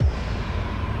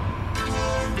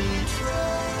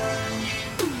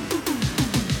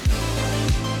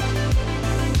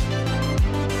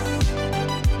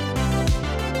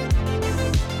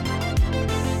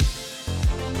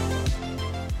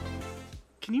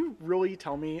you really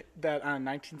tell me that on a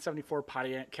 1974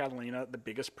 Pontiac Catalina, the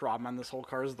biggest problem on this whole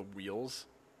car is the wheels?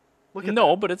 Look at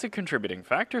No, that. but it's a contributing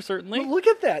factor, certainly. But look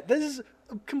at that. This is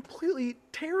completely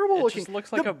terrible It looking. just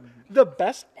looks like the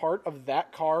best part of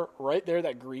that car right there,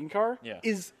 that green car, Yeah.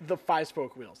 is the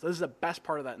 5-spoke wheels. This is the best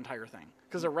part of that entire thing.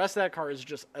 Because the rest of that car is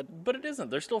just But it isn't.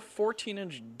 They're still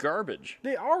 14-inch garbage.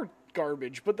 they are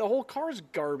garbage, but the whole car's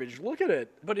garbage. Look at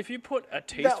it. But if you put a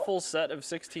tasteful set of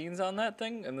 16s on that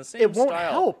thing in the same It won't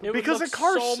style, help it would because look the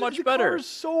car's so much the better. car is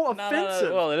so No,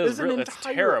 offensive. Well, it is an really, it's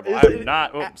entire- terrible. is I'm it-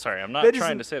 not. Oh, sorry, I'm not that is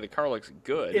trying an- to say the car looks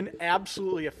good. An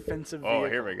absolutely offensive vehicle. Oh,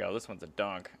 here we go. This one's a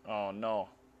dunk. Oh no,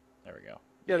 there we go.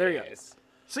 Yeah, there you go. Yes.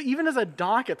 So even as a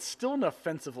donk, it's still an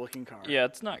offensive looking car. Yeah,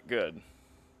 it's not good.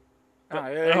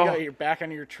 There you go. You're back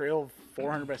on your trail of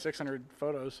 400 by 600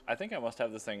 photos. I think I must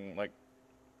have this thing like,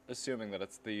 assuming that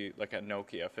it's like a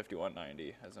Nokia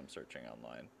 5190 as I'm searching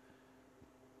online.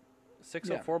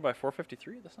 604 by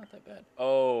 453. That's not that bad.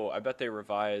 Oh, I bet they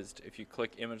revised. If you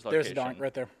click image location. There's a donk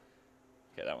right there.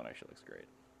 Okay, that one actually looks great.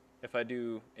 If I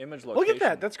do image Look location. at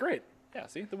that. That's great. Yeah,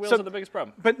 see, the wheels So- are the biggest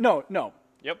problem. But no. Yep.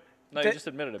 No, you That- just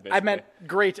admitted it. Basically. I meant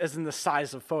great as in the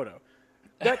size of photo.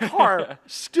 That car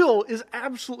still is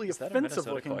absolutely Is that a offensive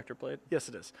Minnesota looking. collector plate? Yes,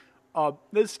 it is.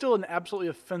 It's still an absolutely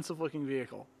offensive looking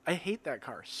vehicle. I hate that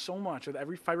car so much with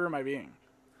every fiber of my being.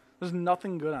 There's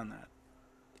nothing good on that.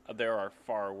 There are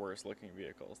far worse looking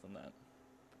vehicles than that.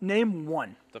 Name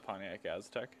one. The Pontiac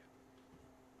Aztec,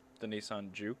 the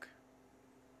Nissan Juke.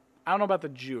 I don't know about the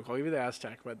Juke. I'll give you the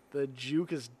Aztec, but the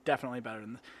Juke is definitely better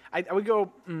than. I would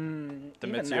go. The even that.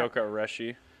 Mitsuoka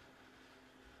Reshi.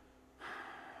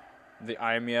 The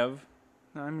Imiev.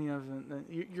 I mean,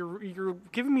 you're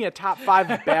giving me a top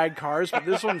 5 of bad cars, but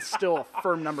this one's still a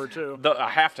firm number 2. I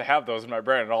have to have those in my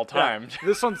brain at all times. Yeah,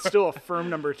 this one's still a firm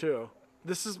number 2.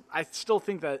 I still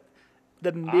think that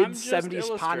the mid 70s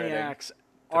illustrating Pontiacs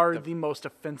are the most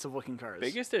offensive looking cars.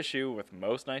 Biggest issue with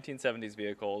most 1970s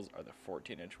vehicles are the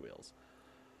 14-inch wheels.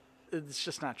 It's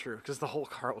just not true because the whole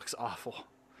car looks awful.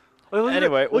 Look at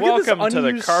Anyway, look at this welcome to the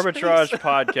unused Carbitrage space.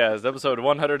 Podcast, episode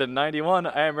 191.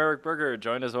 I am Eric Berger,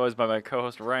 joined as always by my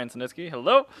co-host Ryan Sinitsky.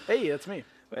 Hello. Hey, that's me.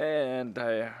 And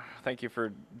I thank you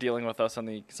for dealing with us on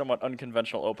the somewhat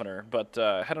unconventional opener. But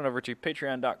head on over to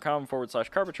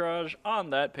patreon.com/Carbitrage. On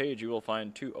that page, you will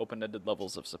find 2 open-ended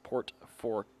levels of support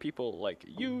for people like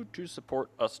you to support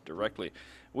us directly.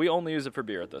 We only use it for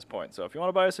beer at this point. So if you want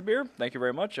to buy us a beer, thank you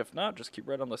very much. If not, just keep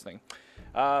right on listening.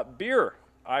 Beer.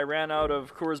 I ran out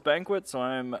of Coors Banquet, so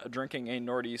I'm drinking a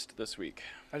Northeast this week.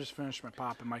 I just finished my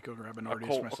pop and might go grab a A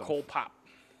Northeast cold, myself. cold pop.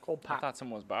 Cold I pop. thought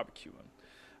someone was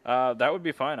barbecuing. That would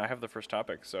be fine. I have the first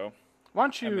topic, so Why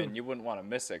don't you? I mean, you wouldn't want to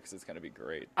miss it because it's going to be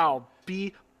great. I'll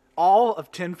be all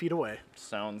of 10 feet away.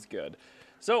 Sounds good.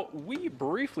 So we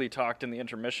briefly talked in the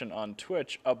intermission on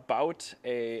Twitch about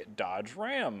a Dodge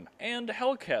Ram and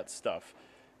Hellcat stuff.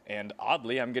 And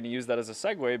oddly, I'm going to use that as a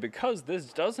segue because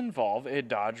this does involve a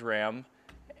Dodge Ram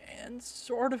and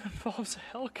sort of involves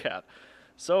a Hellcat.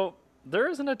 So there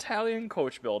is an Italian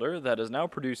coach builder that is now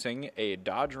producing a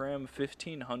Dodge Ram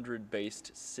 1500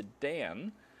 based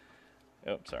sedan.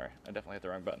 Oh, sorry, I definitely hit the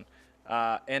wrong button.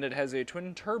 And it has a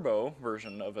twin turbo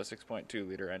version of a 6.2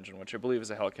 liter engine, which I believe is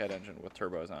a Hellcat engine with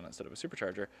turbos on it instead of a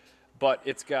supercharger. But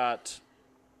it's got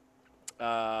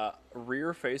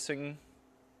rear facing,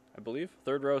 I believe,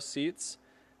 third row seats.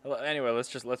 Anyway,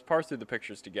 let's parse through the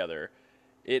pictures together.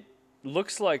 It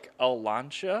looks like a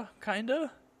Lancia,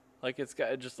 kinda. Like it's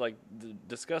got just like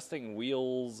disgusting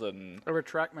wheels, and I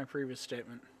retract my previous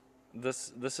statement.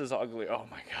 this is ugly. Oh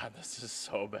my god, this is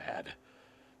so bad.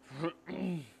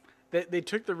 They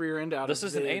took the rear end out. This of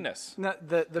is an the- anus. No,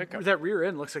 Pickup. that rear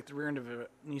end looks like the rear end of a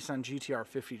Nissan GTR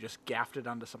 50 just gaffed it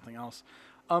onto something else.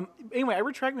 Anyway, I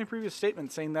retract my previous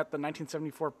statement saying that the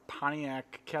 1974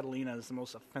 Pontiac Catalina is the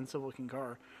most offensive looking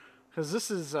car. Because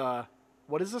this is,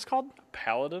 what is this called?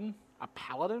 Paladin, A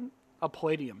Paladin? A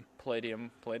Palladium.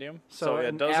 Palladium. So it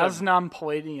an does have Asnom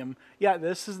Palladium. Yeah,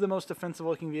 this is the most offensive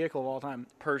looking vehicle of all time.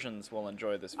 Persians will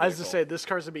enjoy this vehicle. I was to say, this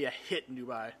car's going to be a hit in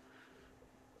Dubai.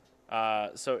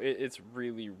 So it's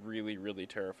really, really, really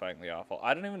terrifyingly awful.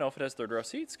 I don't even know if it has third row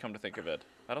seats, come to think of it.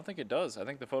 I don't think it does. I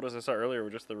think the photos I saw earlier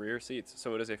were just the rear seats.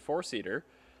 So it is a 4-seater.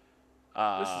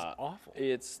 This is awful.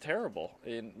 It's terrible.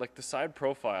 In like the side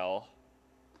profile,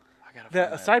 I gotta The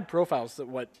find that. side profiles that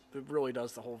what it really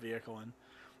does the whole vehicle in.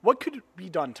 What could be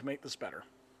done to make this better?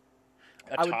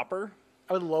 A I would- topper?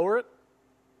 I would lower it.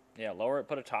 Yeah, lower it,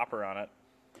 put a topper on it.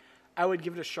 I would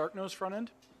give it a shark nose front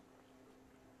end.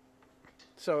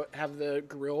 So have the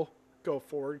grill go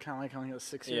forward, kind of like on the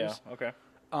 6 years. Yeah, okay.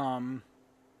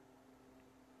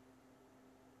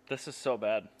 This is so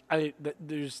bad.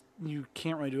 You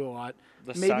can't really do a lot.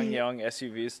 The Maybe- SsangYong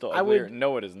SUV is still I uglier. would-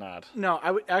 No, it is not. No,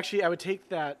 I would take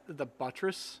the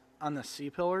buttress on the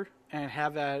C-pillar and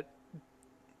have that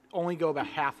only go about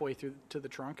halfway through to the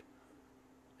trunk,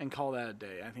 and call that a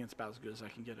day. I think it's about as good as I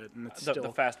can get it, and it's The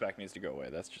still. fastback needs to go away.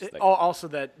 That's just Also,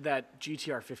 that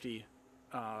GTR 50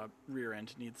 rear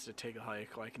end needs to take a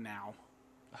hike like now.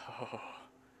 Oh,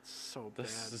 It's so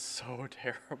this bad. is so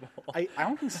terrible. I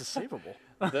don't think this is savable.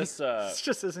 This This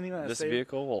just isn't even. this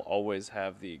vehicle will always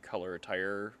have the color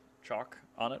tire chalk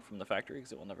on it from the factory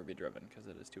because it will never be driven because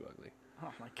it is too ugly.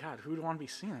 Oh my God, who would want to be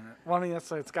seeing it? Well, I mean,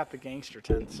 it's got the gangster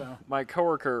tint, so. My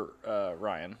coworker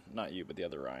Ryan, not you, but the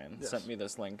other Ryan, Yes. sent me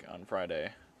this link on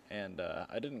Friday, and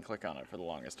I didn't click on it for the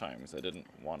longest time because I didn't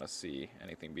want to see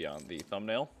anything beyond the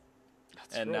thumbnail.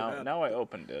 That's And really bad. now I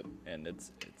opened it, and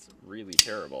it's really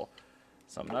terrible.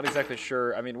 So I'm not exactly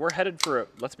sure. I mean,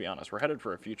 let's be honest, we're headed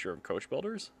for a future of coach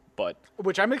builders, but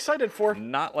Which I'm excited for.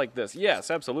 not like this.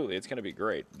 Yes, absolutely, it's going to be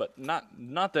great, but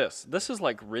not this. This is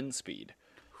like Rin Speed,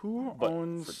 Who but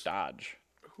owns for Dodge.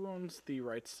 Who owns the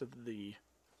rights to the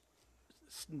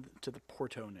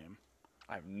Porto name?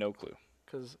 I have no clue.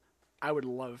 Because I would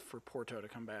love for Porto to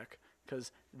come back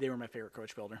because they were my favorite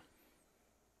coach builder.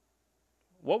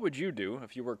 What would you do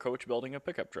if you were coach building a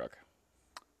pickup truck?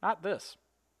 Not this.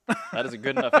 That is a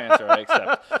good enough answer, I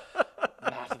accept.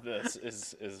 Not this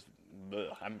is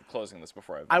bleh. I'm closing this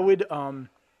before I would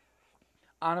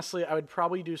honestly, I would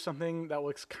probably do something that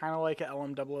looks kind of like a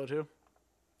LM002.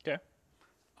 Okay.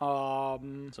 So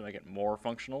make it more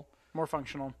functional. More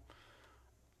functional.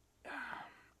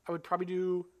 I would probably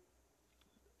do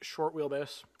short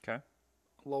wheelbase, Okay.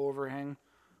 low overhang.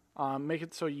 Make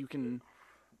it so you can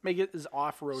make it as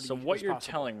off-roady So what as you're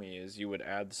possible, telling me is you would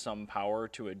add some power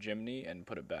to a Jimny and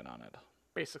put a bed on it.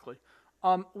 basically.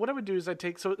 What I would do is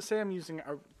say I'm using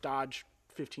a Dodge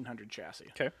 1500 chassis.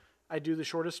 Okay. I do the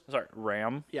shortest, Sorry,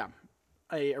 Ram. yeah,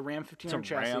 a Ram It's a 1500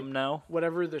 chassis. Ram now.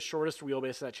 Whatever the shortest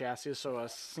wheelbase of that chassis is, so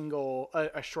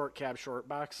a short cab, short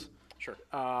box. Sure.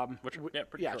 Which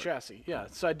pretty short. Chassis. Yeah.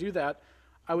 So I do that.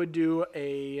 I would do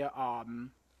a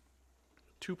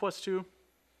 2+2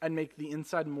 and make the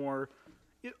inside a little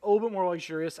bit more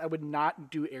luxurious. I would not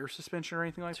do air suspension or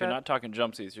anything like So that. you're not talking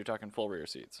jump seats. You're talking full rear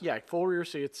seats. Yeah, full rear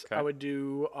seats. Okay. I would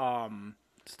do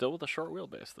Still with a short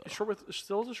wheelbase though.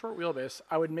 still as a short wheelbase.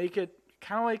 I would make it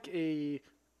kind of like a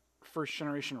first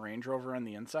generation Range Rover on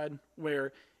the inside,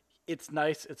 where it's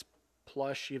nice, it's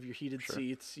plush, you have your heated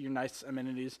seats, your nice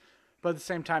amenities, but at the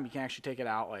same time, you can actually take it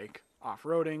out like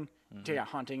off-roading, take it out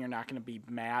hunting. You're not going to be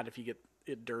mad if you get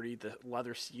it dirty. The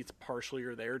leather seats partially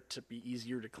are there to be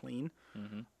easier to clean.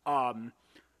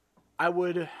 I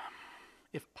would,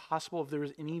 if possible, if there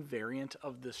was any variant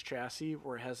of this chassis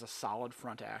where it has a solid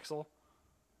front axle,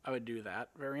 I would do that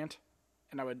variant,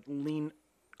 and I would lean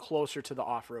closer to the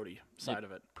off-roady side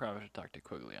of it. Probably should talk to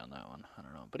Quigley on that one. I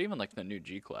don't know, but even like the new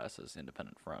G class is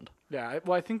independent front. Yeah,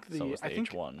 I think So is the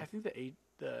H1. I think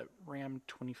the Ram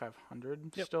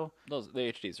 2500 still. The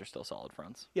HDs are still solid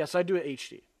fronts. Yeah, so I do it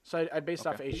HD. So I based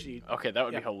off HD. Okay, that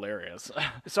would be hilarious.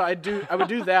 So I would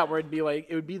do that where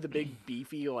it would be the big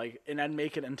beefy and I'd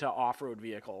make it into off-road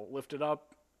vehicle, lift it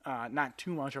up, not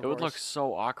too much. Of It would course. look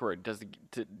so awkward.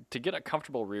 To get a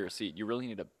comfortable rear seat, you really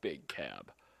need a big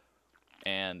cab.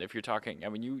 And if you're talking, I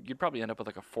mean, you'd probably end up with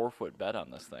like a 4-foot bed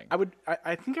on this thing.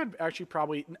 I think I'd actually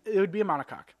probably. It would be a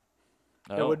monocoque.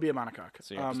 It Oh. would be a monocoque.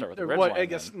 So you have to start with the well,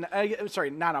 ridge line I guess. Sorry,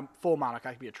 not a full monocoque.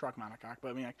 It'd be a truck monocoque. But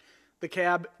I mean, like, the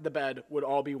cab, the bed would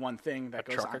all be one thing that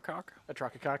goes on. Truckercock? A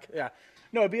truckercock. Yeah.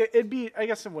 No, it'd be. I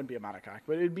guess it wouldn't be a monocoque,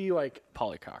 but it'd be like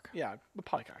Polycock. a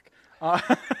polycock.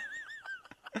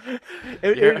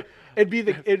 It'd be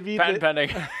Patent pending.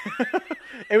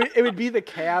 it would be the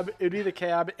cab. It would be the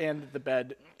cab and the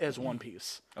bed as one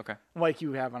piece, Okay, like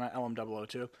you have on an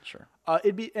LM002. sure.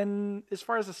 It'd be, and as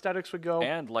far as aesthetics would go,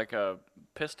 And like a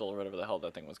pistol or whatever the hell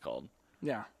that thing was called.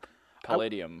 yeah,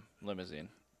 Palladium limousine.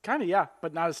 kind of, yeah,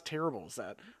 but not as terrible as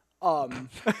that.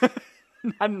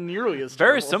 Not nearly as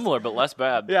Very terrible. similar, but less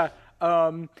bad. Yeah.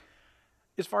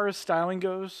 As far as styling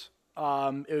goes,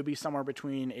 it would be somewhere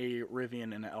between a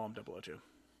Rivian and an LM002.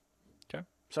 Okay.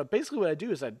 So basically, what I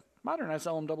do is I modernize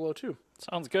LM002,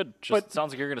 Sounds good. Just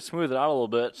sounds like you're going to smooth it out a little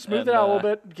bit. smooth it out a little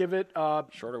bit, give it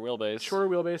Shorter wheelbase. shorter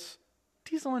wheelbase,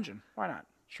 diesel engine. Why not?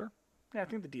 Sure. Yeah, I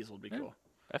think the diesel would be cool.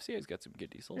 FCA's got some good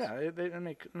diesels. Yeah, they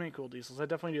make cool diesels. I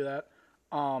definitely do that.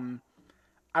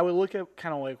 I would look at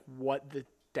kind of like what the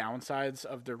downsides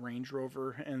of the Range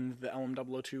Rover and the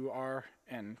LM002 are,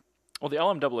 and Well, the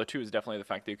LM002 is definitely the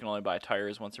fact that you can only buy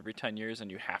tires once every 10 years, and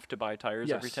you have to buy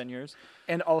tires every Yes. 10 years.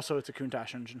 also it's a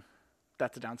Countach engine.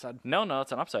 That's a downside. No,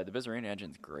 it's an upside. The Vizarina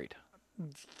engine's great.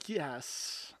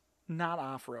 Yes, not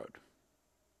off-road.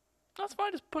 That's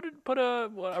fine. Just put a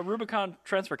Rubicon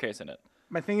transfer case in it.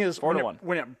 My thing is, 4-1.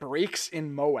 when it breaks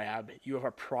in Moab, you have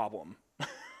a problem.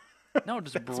 No,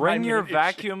 just my bring your main issue.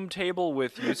 vacuum table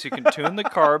with you so you can tune the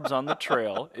carbs on the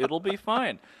trail. It'll be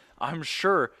fine. I'm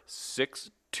sure 6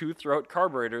 two-throat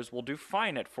carburetors will do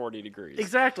fine at 40 degrees.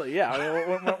 Exactly. Yeah. I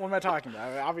mean, what am I talking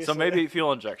about? Obviously. So maybe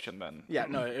fuel injection then. Yeah.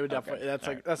 No, it would definitely.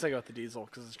 Okay. That's like with the diesel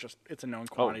because it's a known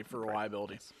quantity for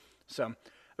reliability. So I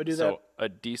would do that. So a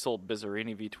diesel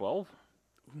Bizzarini V12.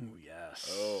 Ooh, yes.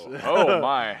 Oh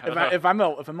my! If I'm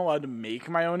allowed to make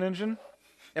my own engine,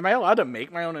 am I allowed to make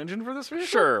my own engine for this vehicle?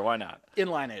 Sure, why not?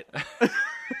 Inline 8.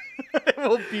 It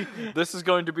will be. This is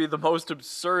going to be the most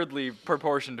absurdly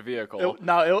proportioned vehicle.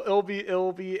 It'll be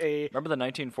a. Remember the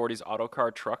 1940s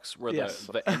autocar trucks where Yes.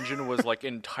 the engine was like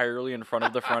entirely in front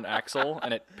of the front axle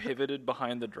and it pivoted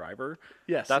behind the driver?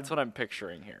 Yes. That's what I'm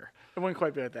picturing here. It wouldn't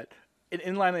quite be like that. An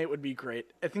inline 8 would be great.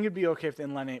 I think it'd be okay if the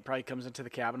inline 8 probably comes into the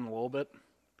cabin a little bit.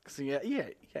 Because you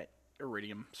got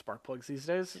iridium spark plugs these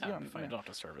days. Yeah, you don't have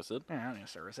to service it. I don't need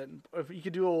to service it. If you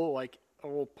could do a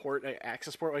little port,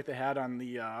 access port like they had on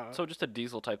the. So just a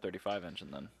diesel Type 35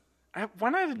 engine then. Why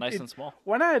not? Nice and small.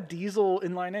 Why not a diesel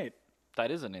inline 8?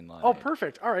 That is an inline. Oh, 8.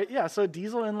 perfect. All right, yeah. So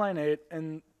diesel inline 8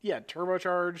 and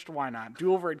turbocharged. Why not?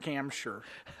 Dual overhead cam, sure.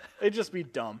 It'd just be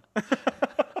dumb.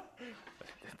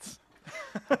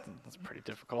 That's pretty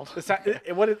difficult.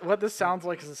 What this sounds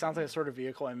like is it sounds like a sort of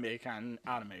vehicle I make on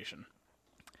automation.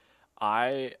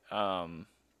 I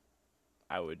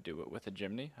would do it with a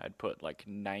Jimny. I'd put like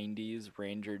 90s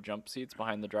Ranger jump seats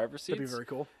behind the driver's seats. That'd be very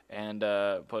cool. And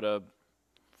put a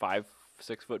 5-6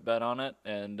 foot bed on it,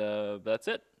 and that's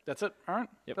it. That's it. All right.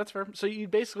 Yep. That's fair. So you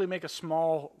basically make a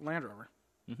small Land Rover.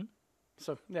 Mm-hmm.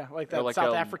 So yeah, like that like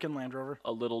South African Land Rover.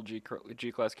 A little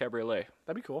G-Class Cabriolet.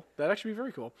 That'd be cool. That'd actually be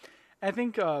very cool. I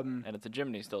think. And it's a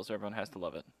Jimny still, so everyone has to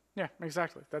love it. Yeah,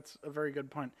 exactly. That's a very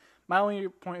good point. My only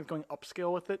point with going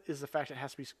upscale with it is the fact it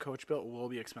has to be coach built will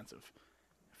be expensive.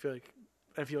 I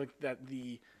feel like that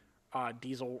the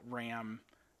diesel Ram,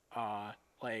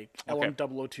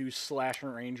 LM002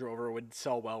 / Range Rover would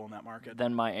sell well in that market.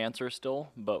 Then my answer still,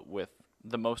 but with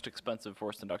the most expensive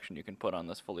forced induction you can put on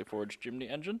this fully forged Jimny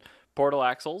engine, portal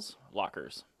axles,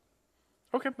 lockers.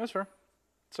 Okay, that's fair.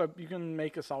 So you can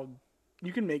make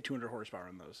 200 horsepower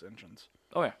in those engines.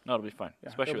 Oh yeah, no, it'll be fine,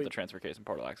 especially it'll with be- the transfer case and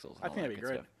portal axles. And I all think that that'd be good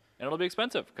great. stuff. And it'll be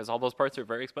expensive because all those parts are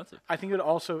very expensive. I think it would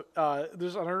also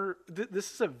there's other.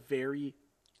 This is a very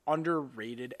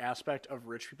underrated aspect of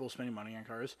rich people spending money on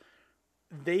cars.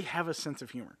 They have a sense of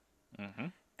humor,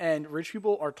 and rich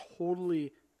people are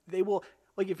totally. They will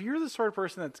if you're the sort of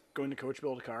person that's going to coach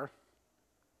build a car.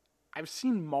 I've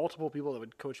seen multiple people that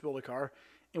would coach build a car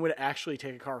and would actually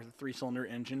take a car with a 3-cylinder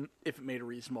engine if it made a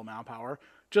reasonable amount of power,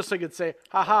 just so I could say,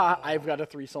 "Haha, I've got a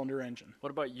 3-cylinder engine." What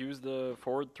about use the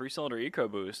Ford 3-cylinder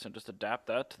EcoBoost and just adapt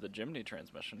that to the Jimny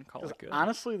transmission? Call it good.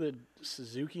 Honestly, the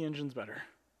Suzuki engine's better.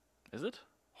 Is it?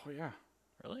 Oh yeah.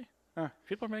 Really?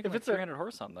 People are making if like it's a- 300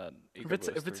 horse on that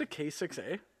EcoBoost. If it's a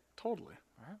K6A, totally.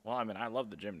 All right. Well, I mean, I love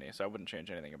the Jimny, so I wouldn't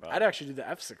change anything about I'd it. actually do the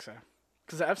F6A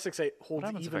because the F6A What holds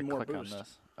happens if I even more click boost. on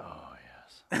this? Oh,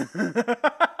 yes.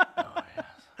 Oh, yes.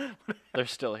 They're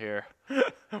still here.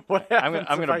 What I'm happens?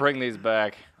 going if to I- bring these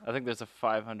back. I think there's a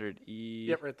 500E.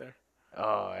 Yep, right there.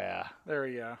 Oh, yeah. There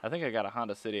we go. I think I got a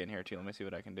Honda City in here, too. Let me see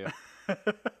what I can do.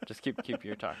 Just keep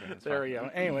your talking. It's There fine. we go.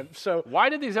 Anyway, so Why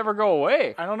did these ever go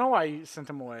away? I don't know why you sent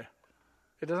them away.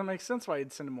 It doesn't make sense why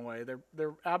you'd send them away.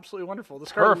 They're absolutely wonderful.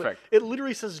 This car, Perfect. It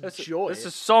literally says joy. This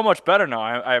is so much better now.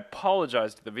 I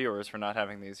apologize to the viewers for not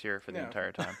having these here for the Yeah.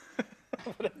 entire time.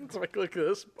 What happens if I click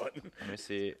this button? Let me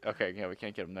see. Okay, yeah, we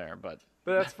can't get them there, but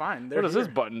But that's fine. what does this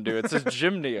button do? It says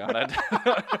Jimny on it.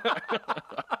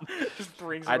 Just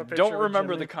brings I up a picture don't of a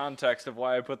remember Jimny. the context of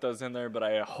why I put those in there, but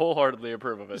I wholeheartedly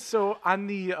approve of it. So on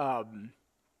the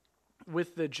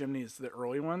with the Jimneys, the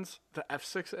early ones, the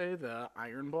F6A, the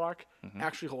iron block,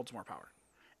 actually holds more power,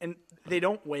 and they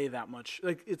don't weigh that much.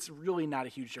 Like it's really not a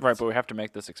huge Right, difference. but we have to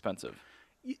make this expensive.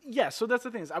 Yeah, so that's the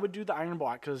thing is I would do the iron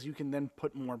block because you can then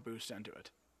put more boost into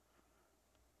it,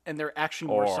 and they're actually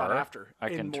more sought Or after. I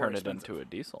and can more turn expensive. it into a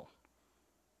diesel.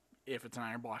 If it's an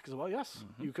iron block as well, yes,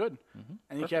 you could,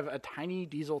 and you can have a tiny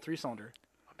diesel 3-cylinder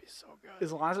That'd be so good.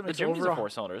 as long as it The makes Jimny's over a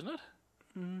 4-cylinder, isn't it?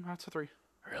 That's a 3.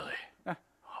 Really? Yeah.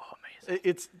 Oh, amazing.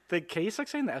 It's the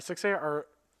K6A and the S6A are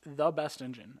the best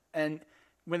engine. And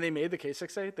when they made the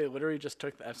K6A, they literally just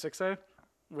took the F6A,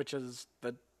 which is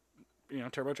the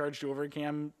turbocharged dual overhead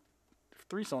cam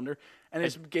 3-cylinder, and they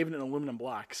just gave it an aluminum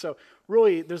block. So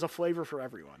really, there's a flavor for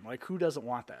everyone. Like, who doesn't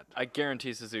want that? I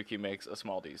guarantee Suzuki makes a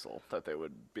small diesel that they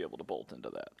would be able to bolt into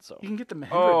that. So You can get the Mahindra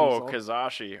oh, diesel.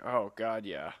 Kazashi. Oh God,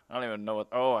 yeah. I don't even know what.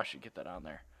 Oh, I should get that on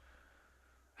there.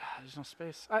 There's no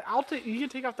space. I'll take. You can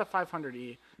take off the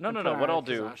 500e. No. and put What on a I'll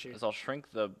do Kazashi. is I'll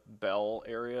shrink the bell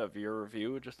area of your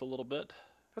view just a little bit,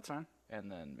 That's fine.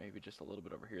 and then maybe just a little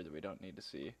bit over here that we don't need to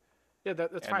see. Yeah,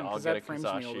 that's And fine I'll because get that a frames me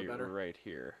a little Kazashi bit better. right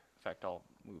here. In fact, I'll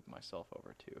move myself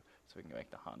over too, so we can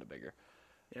make the Honda bigger.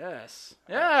 Yes.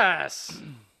 Yes.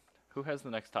 Who has the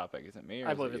next topic? Is it me or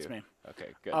I is believe it it's you? me. Okay,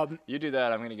 good. You do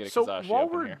that. I'm going to get a So Kazashi while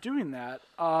up in we're here. doing that,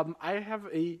 I have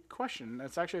a question.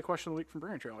 That's actually a question of the week from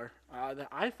Brand Trailer that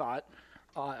I thought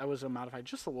I was going to modify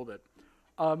just a little bit.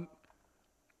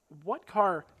 What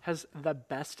car has the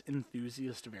best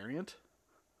enthusiast variant?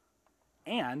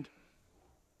 And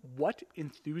what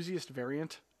enthusiast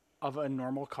variant of a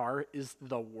normal car is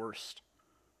the worst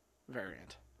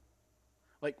variant?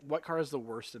 Like, what car is the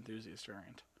worst enthusiast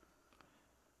variant?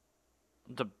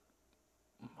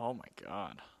 Oh my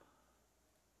God.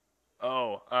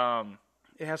 Oh,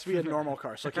 It has to be a normal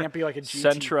car, so it can't be like a GT2.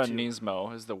 Sentra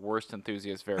Nismo is the worst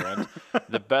enthusiast variant.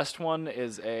 The best one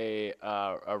is a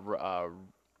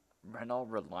Renault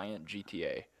Reliant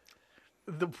GTA.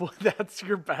 That's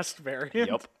your best variant?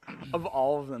 Yup. Of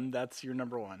all of them, that's your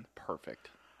number one. Perfect.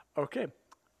 Okay.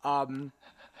 I'm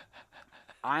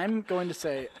going to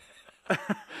say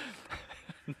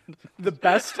the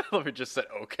best. Let me just say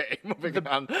okay. Moving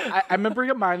on. I'm going to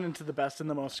bring up mine into the best and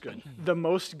the most good. The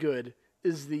most good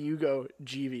is the Yugo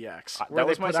GVX. where That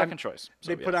was they my put second on- choice. So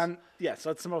They put yes. on, yes,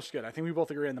 that's the most good. I think we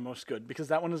both agree on the most good because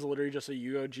that one is literally just a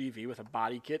Yugo GV with a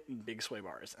body kit and big sway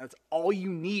bars. That's all you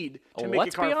need to make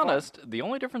Let's a car be fun. honest. The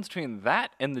only difference between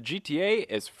that and the GTA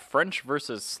is French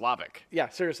versus Slavic. Yeah,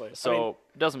 seriously. So I mean,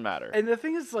 it doesn't matter. and the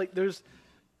thing is, like, there's,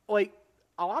 like,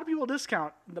 a lot of people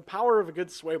discount the power of a good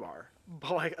sway bar,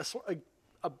 but like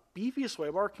a beefy sway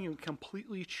bar can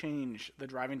completely change the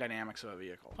driving dynamics of a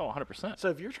vehicle. Oh, 100%. So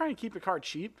if you're trying to keep a car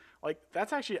cheap, like,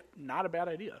 that's actually not a bad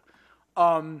idea.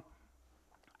 I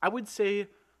would say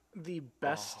the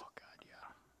best, Oh God,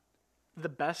 yeah. the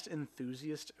best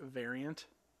enthusiast variant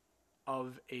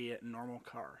of a normal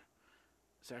car.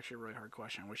 It's actually a really hard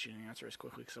question. I wish you didn't answer as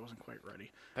quickly because I wasn't quite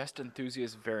ready. Best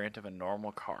enthusiast variant of a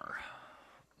normal car.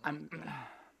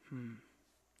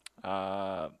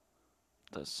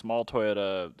 The small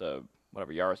Toyota, the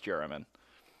whatever Yaris GRMN.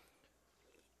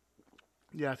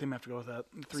 Yeah, I think I have to go with that.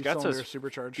 Scott 3-cylinder says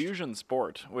supercharged. Fusion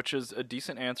Sport, which is a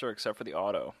decent answer except for the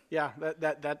auto. Yeah, that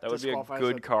That would be a disqualifies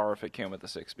good it. car if it came with a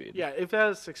 6-speed. Yeah, if that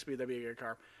has 6-speed, that'd be a good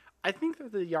car. I think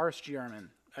that the Yaris GRMN.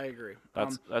 I agree.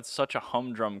 That's such a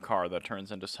humdrum car that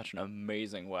turns into such an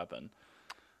amazing weapon.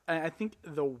 And I think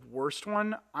the worst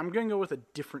one, I'm going to go with a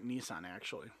different Nissan,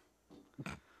 actually.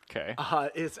 Okay.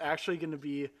 It's actually going to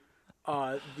be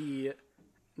the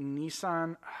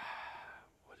Nissan.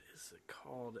 What is it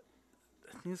called?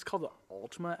 I think it's called the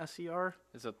Altima SER.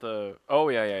 Is it the? Oh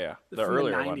yeah. The From the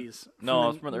earlier 90s. one. No, From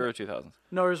it's from the early 2000s.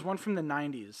 No, there's one from the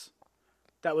 90s.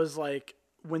 That was like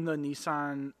when the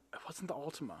Nissan. It wasn't the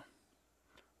Altima.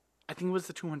 I think it was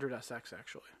the 200SX,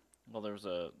 actually. Well, there was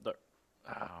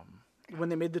When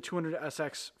they made the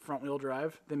 200SX front-wheel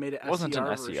drive, they made it wasn't an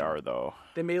version. SER though.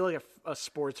 They made like a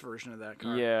sports version of that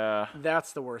car. Yeah.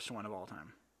 That's the worst one of all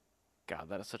time. God,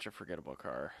 that is such a forgettable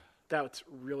car. That's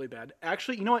really bad.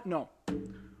 Actually, you know what? No.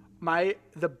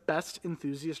 The best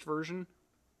enthusiast version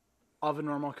of a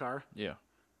normal car, Yeah.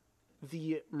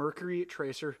 the Mercury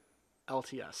Tracer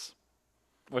LTS.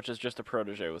 Which is just a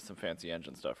protege with some fancy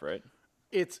engine stuff, right?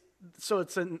 It's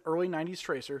an early '90s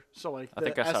Tracer. So like I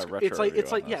think I saw a retro it's like review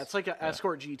on this. it's like an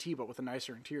Escort GT but with a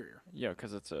nicer interior. Yeah,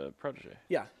 because it's a protege.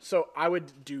 Yeah. So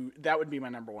that would be my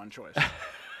number one choice.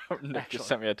 Nick Actually. just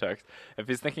sent me a text. If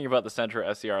he's thinking about the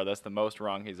Sentra SER, that's the most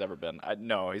wrong he's ever been.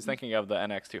 No, he's thinking of the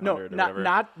NX200 No, or whatever.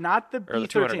 not the Or the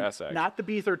B13, 200SX. not the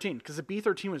B13 because the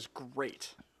B13 was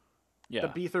great. Yeah.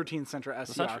 The B13 Sentra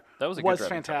SER Sentra- that was a good driving car.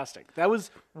 fantastic. That was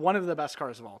one of the best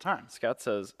cars of all time. Scott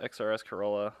says XRS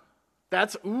Corolla.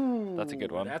 That's a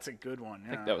good one. That's a good one.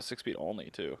 Yeah. I think that was 6-speed only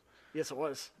too. Yes, it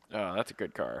was. Oh, that's a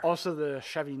good car. Also, the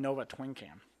Chevy Nova Twin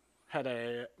Cam had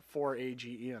a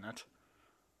 4AGE in it.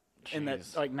 In that,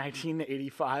 Jeez. like,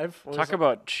 1985. Talk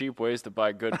about cheap ways to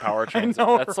buy good powertrains.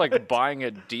 know, That's like buying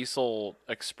a diesel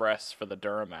express for the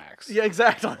Duramax. Yeah,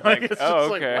 exactly. Like, it's Oh,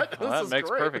 just okay. like, what? Well, This that is makes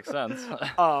great. perfect sense.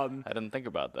 I didn't think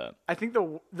about that. I think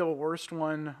the worst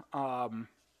one,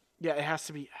 yeah, it has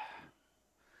to be.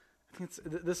 I think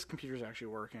this computer's actually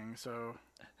working, so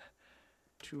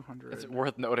 200. It's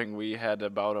worth noting we had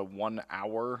about a 1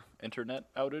 hour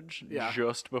internet outage Yeah.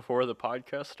 just before the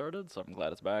podcast started, so I'm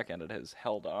glad it's back and it has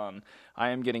held on. I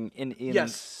am getting an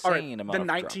Yes. All right. insane amount of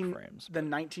drop frames. The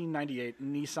 1998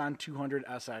 Nissan 200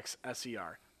 SX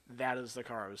SER. That is the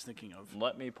car I was thinking of.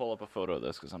 Let me pull up a photo of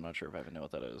this because I'm not sure if I even know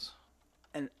what that is.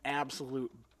 An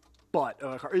absolute butt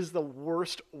of a car. It is the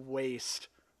worst waste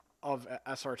of a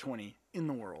SR20 in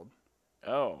the world.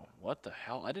 Oh, what the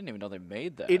hell? I didn't even know they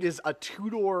made that. It is a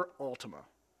two-door Altima,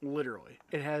 literally.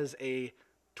 It has a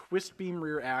twist beam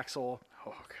rear axle.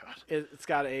 Oh, God. It's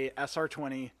got a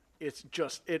SR20. It's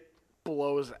just, it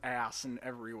blows ass in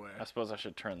every way. I suppose I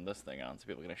should turn this thing on so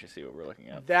people can actually see what we're looking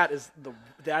at. That is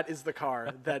the car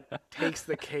that takes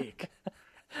the cake.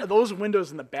 Those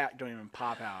windows in the back don't even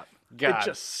pop out. God, it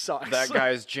just sucks. That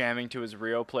guy's jamming to his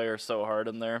Rio player so hard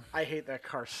in there. I hate that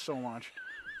car so much.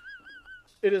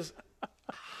 It is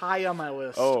high on my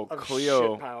list Oh, of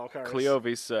Clio, shit pile cars. Clio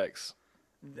V6.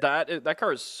 That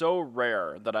car is so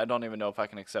rare that I don't even know if I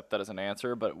can accept that as an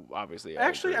answer, but obviously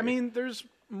Actually, I agree. mean, there's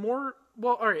more.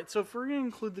 Well, all right. So if we're going to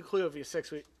include the Clio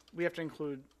V6, we have to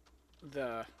include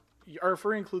or if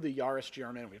we're going to include the Yaris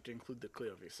GRMN, we have to include the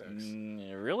Clio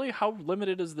V6. Really? How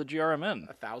limited is the GRMN?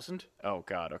 1,000. Oh,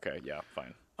 God. Okay. Yeah,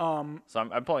 fine. So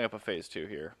I'm pulling up a phase 2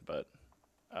 here, but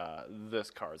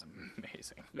this car is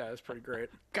amazing. Yeah, that's pretty great.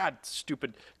 God,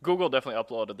 stupid. Google definitely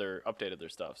updated their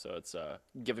stuff, so it's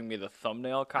giving me the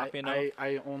thumbnail copy now.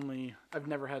 I've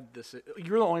never had this.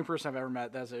 You're the only person I've ever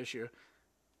met that's an issue.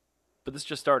 But this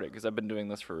just started because I've been doing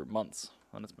this for months,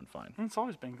 and it's been fine. It's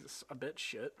always been a bit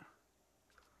shit.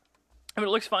 I mean,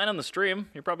 it looks fine on the stream.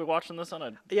 You're probably watching this on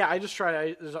a... Yeah, I just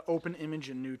tried. There's an open image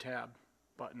and new tab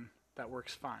button that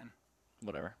works fine.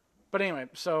 Whatever. But anyway,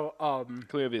 so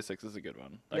Clio V6 is a good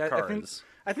one. That yeah, car is...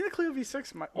 I think the Clio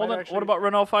V6 might Well, then, actually. what about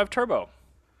Renault 5 Turbo?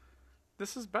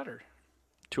 This is better.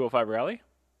 205 Rally?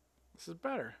 This is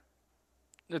better.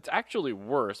 It's actually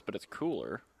worse, but it's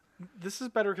cooler. This is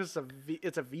better because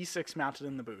it's a V6 mounted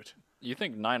in the boot. You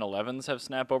think 911s have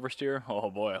snap oversteer?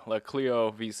 Oh boy, like Clio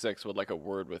V6 would like a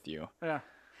word with you. Yeah.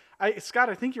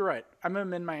 Scott, I think you're right. I'm going to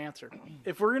amend my answer.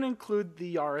 If we're going to include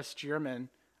the Yaris GRMN,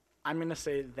 I'm going to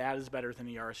say that is better than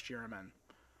the Yaris GRMN.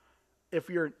 If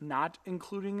you're not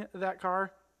including that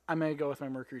car, I'm going to go with my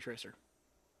Mercury Tracer.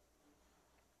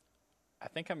 I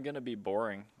think I'm gonna be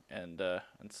boring and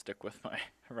stick with my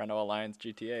Renault Alliance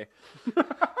GTA.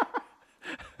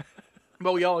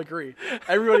 But we all agree.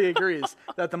 Everybody agrees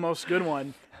that the most good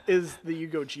one is the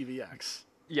Yugo GVX.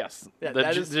 Yes, Yeah, the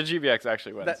that is- GVX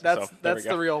actually wins. That's so there we the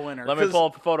go. real winner. Let me 'Cause- pull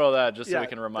up a photo of that just so yeah, we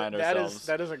can remind that ourselves.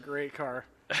 that is a great car.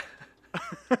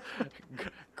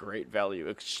 Great value,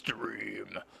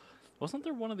 extreme. Wasn't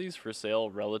there one of these for sale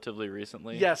relatively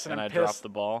recently? Yes, and and I'm I pissed. dropped the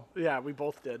ball. Yeah, we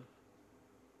both did.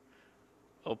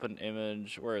 Open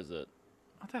image. Where is it?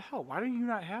 What the hell? Why do you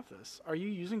not have this? Are you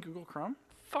using Google Chrome?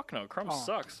 Fuck no, Chrome Oh.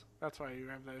 sucks. That's why you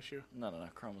have that issue. No,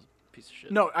 Chrome's a piece of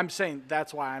shit. No, I'm saying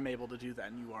that's why I'm able to do that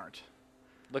and you aren't.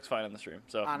 Looks fine on the stream.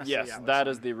 So Honestly, yes, yeah, it looks that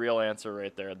is fine. the real answer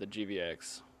right there, the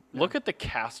GVX. Look at the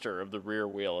caster of the rear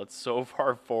wheel. It's so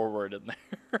far forward in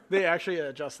there. They actually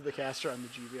adjusted the caster on the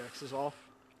GVX as well.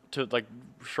 To like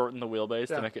shorten the wheelbase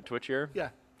Yeah. to make it twitchier. Yeah.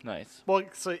 Nice. Well,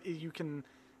 so you can,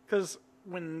 because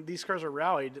when these cars are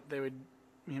rallied, they would,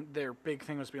 their big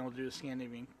thing was being able to do a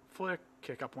Scandinavian flick,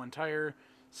 kick up one tire,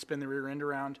 spin the rear end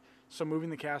around. So moving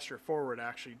the caster forward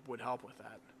actually would help with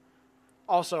that.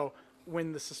 Also,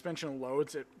 when the suspension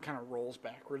loads, it kind of rolls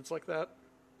backwards like that.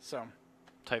 So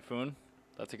Typhoon.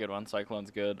 That's a good one. Cyclone's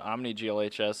good. Omni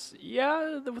GLHS.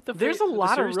 Yeah, with the there's a the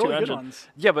lot of Series 2 really good engine. ones.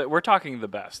 Yeah, but we're talking the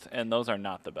best, and those are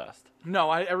not the best. No,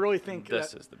 I really think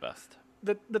This that is the best.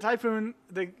 the Typhoon,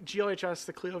 the GLHS,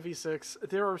 the Clio V6,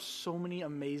 there are so many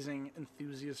amazing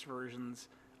enthusiast versions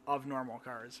of normal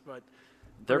cars. But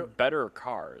They're better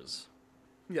cars,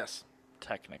 yes,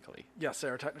 technically. yes, they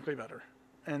are technically better.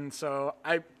 And so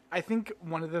I think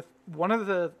one of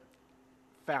the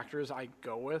factors I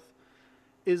go with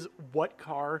is what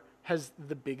car has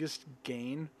the biggest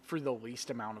gain for the least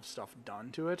amount of stuff done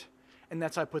to it. And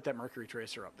that's why I put that Mercury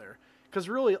Tracer up there. Because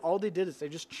really, all they did is they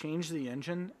just changed the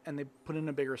engine and they put in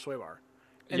a bigger sway bar.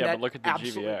 And Yeah, that but look at the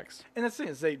GVX. And that's the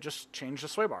thing, is they just changed the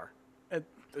sway bar. And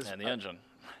the engine.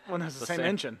 When it was the the same same.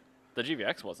 engine. The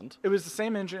GVX wasn't. It was the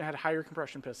same engine. It had higher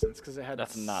compression pistons because it had.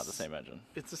 That's not the same engine.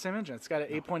 It's the same engine. It's got an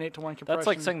 8.8 to 1 compression. That's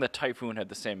like saying the Typhoon had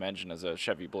the same engine as a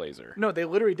Chevy Blazer. No, they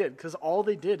literally did, because all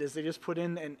they did is they just put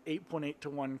in an 8.8 to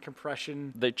 1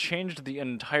 compression. They changed the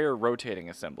entire rotating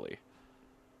assembly.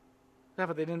 Yeah,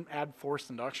 but they didn't add forced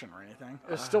induction or anything.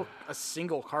 It was still a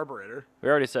single carburetor. We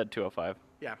already said 205.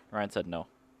 Yeah, Ryan said no.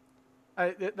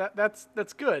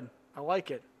 that's good. I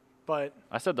like it. But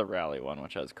I said the Rally one,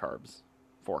 which has carbs,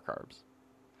 4 carbs.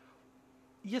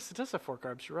 yes, it does have 4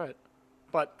 carbs. You're right.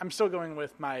 But I'm still going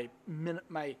with my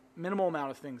minimal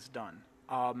amount of things done.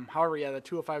 However, yeah, the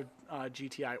 205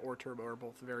 GTI or Turbo are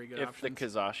both very good If options. the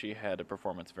Kizashi had a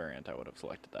performance variant, I would have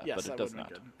selected that, Yes, but it that does would've not.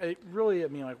 been good. It really, I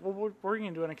mean, like, well, what are you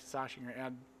going to do in a Kizashi? You're going to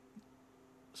add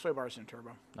sway bars in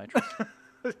Turbo. Nitrous?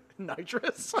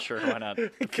 Nitrous? Sure, why not?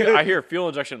 Good. I hear fuel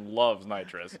injection loves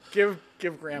nitrous. Give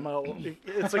Grandma,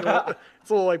 it's like it's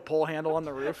a little like pull handle on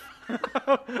the roof.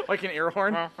 Like an air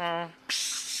horn.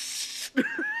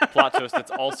 Plot twist,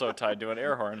 it's also tied to an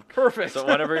air horn. Perfect. So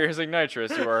whenever you're using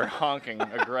nitrous, you are honking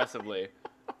aggressively.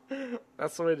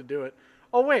 That's the way to do it.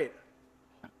 Oh, wait.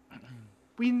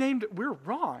 We're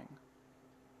wrong.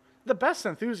 The best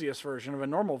enthusiast version of a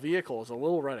normal vehicle is a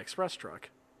Little Red Express truck.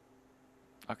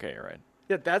 Okay, you're right.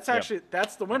 Yeah, that's actually,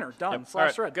 that's the winner. Done. Yep.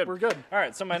 Slash All red. right, We're good. All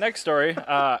right, so my next story.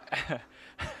 God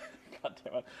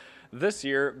damn it. This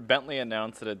year, Bentley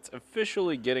announced that it's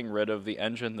officially getting rid of the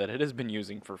engine that it has been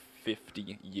using for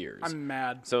 50 years. I'm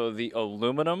mad. So the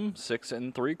aluminum 6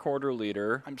 3/4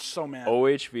 liter I'm so mad.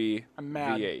 OHV I'm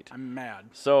mad. V8. I'm mad.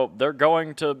 So they're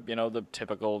going to, the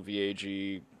typical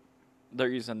VAG. They're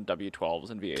using W12s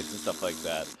and V8s and stuff like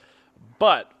that.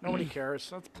 But Nobody cares.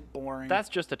 That's boring. that's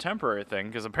just a temporary thing,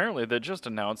 because apparently they just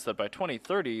announced that by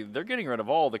 2030, they're getting rid of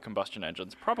all the combustion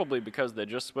engines, probably because they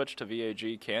just switched to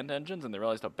VAG canned engines and they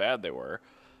realized how bad they were,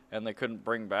 and they couldn't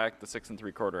bring back the 6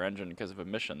 3/4 engine because of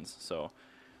emissions. So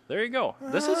there you go.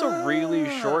 This is a really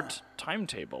short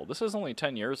timetable. This is only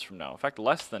 10 years from now. In fact,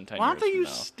 less than 10 Why years don't they from use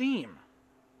now. steam?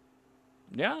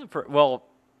 Yeah,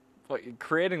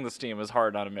 creating the steam is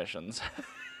hard on emissions.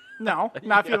 No,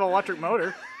 not if you have an electric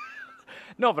motor.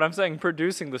 No, but I'm saying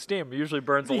producing the steam usually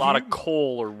burns a lot of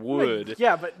coal or wood.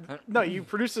 Yeah, but no, you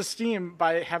produce the steam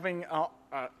by having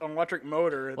an electric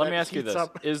motor. Let that me ask you heats this.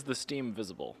 Up. Is the steam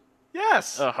visible?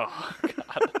 Yes, Oh,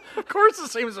 God. of course the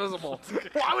steam is visible.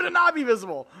 Why would it not be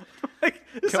visible? Like,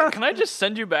 Can I just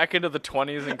send you back into the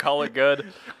 20s and call it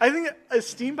good? I think a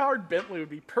steam-powered Bentley would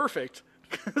be perfect.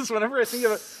 Because whenever I think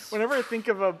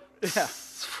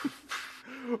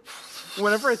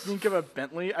of a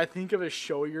Bentley, I think of a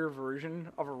showier version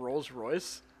of a Rolls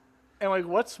Royce. And like,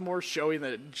 what's more showy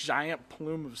than a giant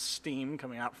plume of steam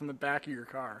coming out from the back of your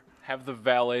car? Have the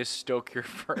valet stoke your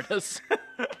furnace.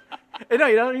 And no,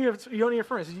 you don't need a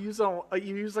furnace. You use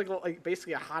like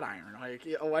basically a hot iron, like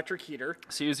electric heater.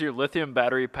 So use your lithium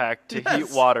battery pack to heat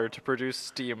Yes. water to produce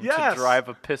steam Yes. to drive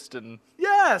a piston.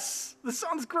 Yes, this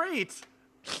sounds great.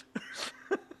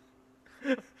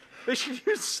 They should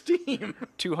use steam.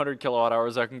 200 kilowatt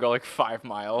hours that can go like 5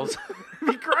 miles.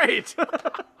 It'd be great.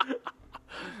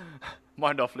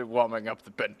 Mind awfully warming up the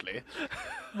Bentley.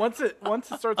 once it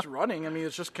starts running, I mean,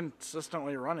 it's just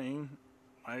consistently running.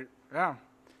 Yeah.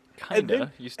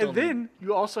 Kinda. And then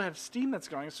you also have steam that's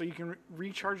going, so you can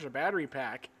recharge the battery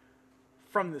pack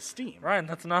from the steam. Ryan,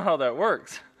 that's not how that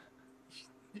works.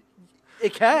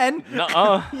 It can.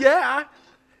 Nuh-uh. Yeah.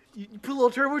 You put a little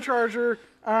turbocharger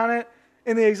on it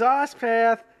in the exhaust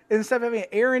path. Instead of having an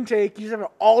air intake, you just have an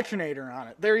alternator on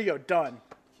it. There you go. Done.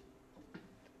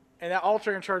 And that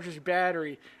alternator charges your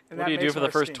battery. And What that do you do makes for the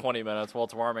more first steam. 20 minutes while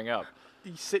it's warming up?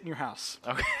 You sit in your house.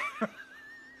 Okay.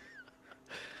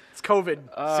 It's COVID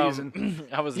season.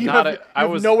 I was You not. have, I you have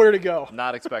was nowhere to go.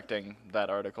 not expecting that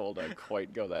article to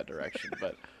quite go that direction,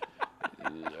 but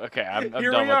okay, I'm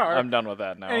Here done. we are. I'm done with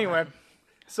that now. Anyway,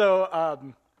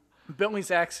 so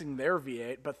Bentley's axing their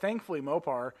V8, but thankfully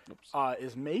Mopar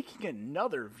is making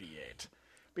another V8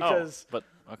 because but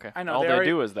okay, I know, all they they already-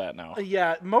 do is that now.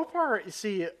 yeah, Mopar.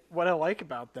 See, what I like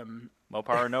about them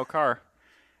Mopar or no car.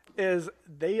 is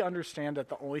they understand that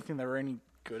the only thing they're any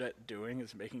good at doing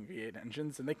is making V8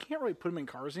 engines, and they can't really put them in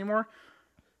cars anymore.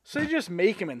 So they just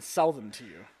make them and sell them to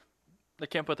you. They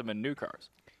can't put them in new cars.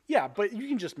 Yeah, but you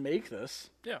can just make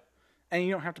this, Yeah. and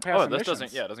you don't have to pass Oh, emissions. this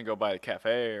doesn't. Yeah, it doesn't go by a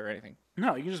cafe or anything.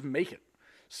 No, you can just make it.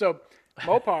 So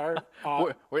Mopar,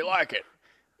 We like it.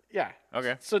 yeah.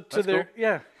 Okay, So that's their cool.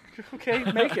 yeah, okay,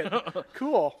 make it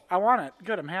cool. I want it.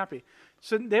 Good, I'm happy.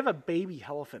 So they have a baby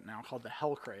elephant now called the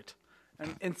Hellcrate,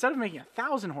 and instead of making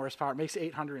 1,000 horsepower, it makes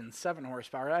 807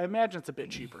 horsepower. I imagine it's a bit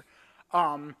cheaper.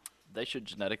 They should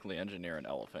genetically engineer an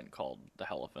elephant called the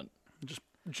Elephant. Just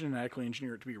genetically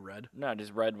engineer it to be red. No,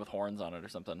 just red with horns on it or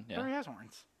something. It already Yeah. has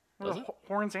horns. Does it?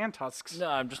 Horns and tusks. No,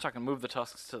 I'm just talking. Move the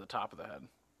tusks to the top of the head.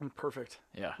 Perfect.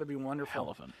 Yeah. That'd be wonderful.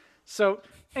 Elephant. So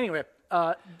anyway,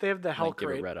 they have the Might give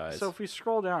it Hellcrate. red eyes. So if we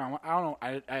scroll down, I don't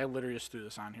know. I literally just threw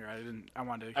this on here. I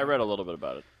wanted to. I read a little bit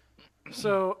about it.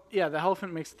 So yeah, the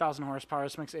Elephant makes 1,000 horsepower.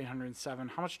 This makes 807.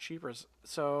 How much cheaper is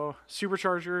so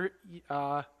supercharger?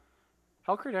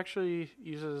 Hellcrate actually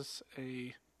uses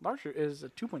a larger is a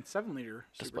 2.7 liter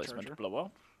Displacement supercharger.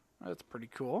 blowout. That's pretty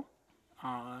cool.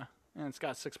 And it's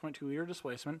got 6.2 liter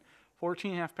displacement,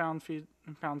 14.5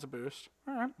 pounds of boost.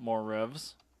 All right, More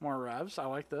revs. more revs. I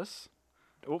like this.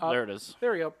 Oh, there it is.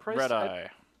 There we go. Price Red Eye.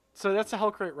 So that's a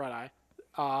Hellcrate Red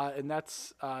Eye, and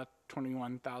that's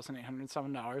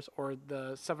 $21,807, or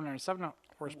the 707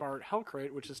 horsepower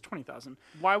Hellcrate, which is $20,000.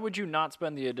 Why would you not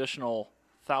spend the additional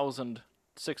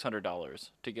 $1,600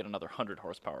 to get another 100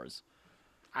 horsepowers?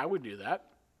 I would do that.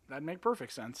 That'd make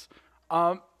perfect sense.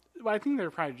 But I think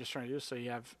they're probably just trying to do this so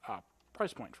you have a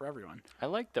price point for everyone. I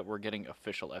like that we're getting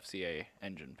official FCA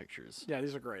engine pictures. Yeah,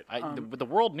 these are great. The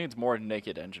world needs more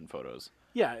naked engine photos.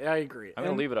 Yeah, I agree. I'm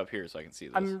going to leave it up here so I can see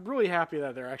this. I'm really happy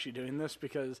that they're actually doing this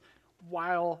because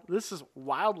while this is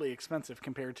wildly expensive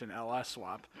compared to an LS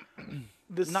swap,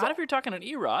 this Not is, if you're talking an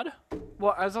E-Rod.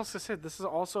 well, as I also said, this is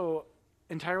also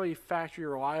entirely factory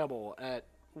reliable at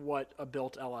what a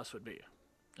built LS would be.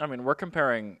 I mean, we're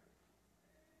comparing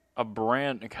a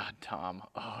brand... God, Tom.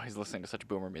 Oh, he's listening to such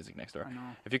boomer music next door. I know.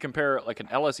 If you compare like an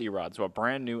LS E-Rod, so a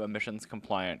brand new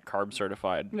emissions-compliant,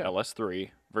 carb-certified Yeah.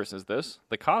 LS3 versus this,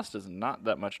 the cost is not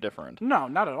that much different. No,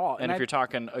 not at all. And if you're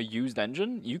talking a used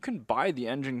engine, you can buy the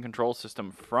engine control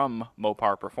system from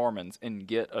Mopar Performance and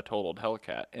get a totaled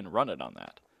Hellcat and run it on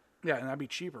that. yeah, and that'd be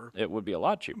cheaper. It would be a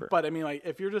lot cheaper. But I mean, like,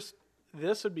 if you're just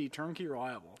this would be turnkey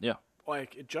reliable. Yeah.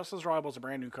 Like it's just as reliable as a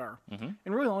brand new car. Mm-hmm.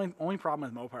 And really, the only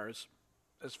problem with Mopars,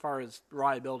 as far as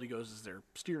reliability goes, is their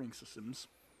steering systems,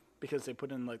 because they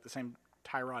put in like the same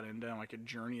tie rod end and like a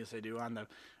Journey as they do on the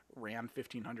Ram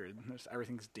 1500.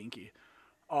 Everything's dinky.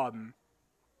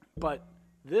 But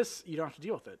this, you don't have to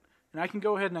deal with it. And I can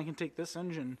go ahead and I can take this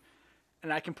engine,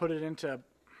 and I can put it into,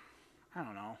 I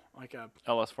don't know, like a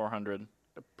LS400.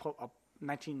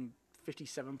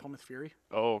 1957 Plymouth Fury.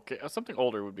 Oh, okay. Something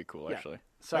older would be cool, Yeah. actually.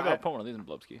 So Maybe I'll put one of these in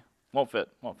Blubsky. Won't fit.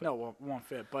 Won't fit. No, it won't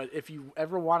fit. But if you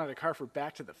ever wanted a car for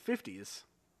back to the 50s,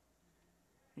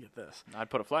 you get this. I'd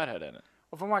put a flathead in it.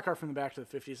 Well, if I want a car from the back to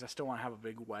the 50s, I still want to have a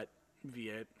big wet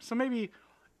V8. So maybe,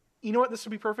 you know what this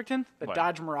would be perfect in? The What?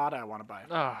 Dodge Murata I want to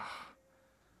buy.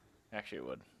 Actually, it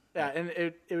would. Yeah, and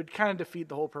it would kind of defeat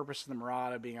the whole purpose of the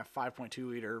Murata being a 5.2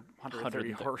 liter,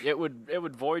 130 horse. It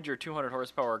would void your 200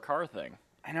 horsepower car thing.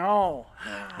 I know.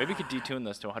 Maybe you could detune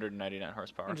this to 199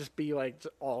 horsepower. And just be like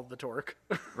all the torque.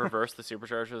 Reverse the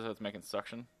supercharger so it's making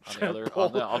suction on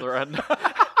the other end.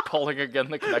 Pulling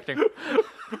again the connecting.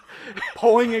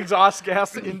 Pulling exhaust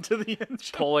gas into the engine.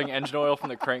 Pulling engine oil from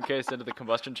the crankcase into the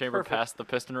combustion chamber Perfect. past the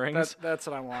piston rings. That's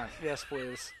what I want. Yes,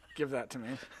 please. Give that to me.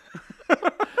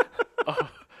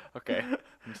 Okay.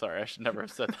 I'm sorry. I should never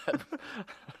have said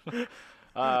that.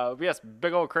 Yes,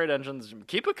 big old crate engines.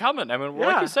 Keep it coming. I mean, like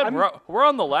Yeah, you said, we're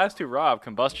on the last hurrah of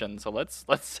combustion, so let's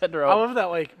send her I out love that,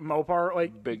 like, Mopar,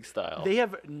 like, big style. they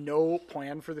have no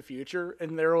plan for the future,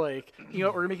 and they're like, you know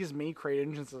what, we're gonna make as many crate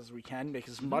engines as we can, make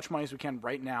as much money as we can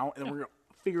right now, and then we're gonna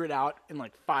figure it out in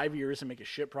like 5 years and make a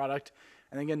shit product,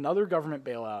 and then get another government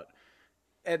bailout.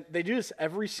 And they do this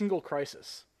every single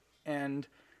crisis, and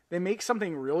they make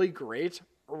something really great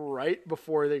right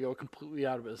before they go completely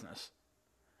out of business.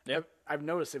 Yep. I've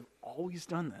noticed they've always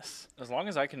done this. As long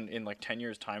as I can, in like 10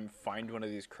 years' time, find one of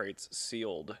these crates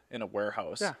sealed in a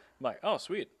warehouse, Yeah. I'm like, oh,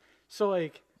 sweet. So,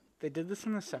 like, they did this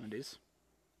in the 70s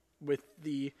with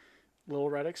the Little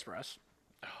Red Express.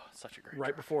 Oh, such a great Right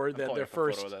truck. before I'm they had pulling their up a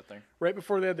photo first, of that thing. right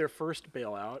before they had their first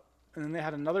bailout, and then they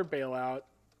had another bailout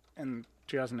in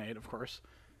 2008, of course,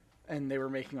 and they were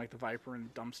making like the Viper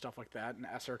and dumb stuff like that, and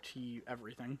SRT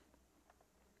everything.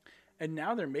 And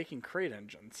now they're making crate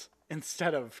engines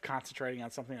instead of concentrating on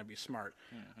something that'd be smart.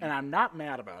 Mm-hmm. And I'm not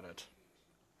mad about it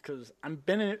because I'm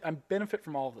benefit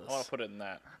from all of this. I want to put it in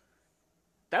that.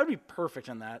 That would be perfect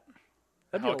in that.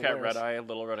 That'd be Hellcat hilarious. Red Eye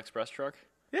Little Red Express truck.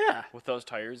 Yeah. With those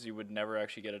tires, you would never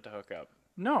actually get it to hook up.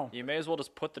 No. You may as well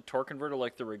just put the torque converter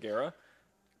like the Regera,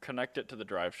 connect it to the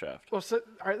drive shaft. Well, so,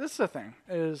 all right, this is the thing,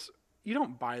 is you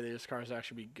don't buy these cars to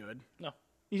actually be good. No.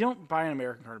 You don't buy an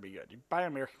American car to be good. You buy an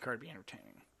American car to be entertaining.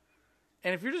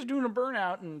 And if you're just doing a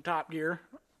burnout in top gear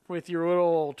with your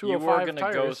little 205 You are going to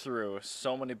tires, go through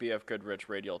so many BF Goodrich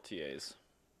radial TAs.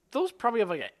 those probably have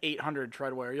like an 800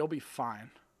 tread wear. You'll be fine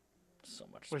So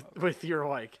much with smoke. with your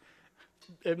like.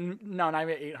 No, not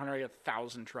even 800. I get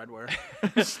 1,000 tread wear.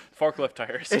 Forklift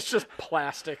tires. It's just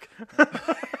plastic.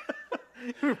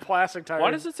 Plastic tires.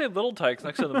 Why does it say Little Tykes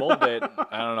next to the mold date?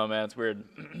 I don't know, man. It's weird.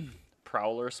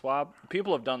 Prowler swap.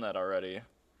 People have done that already.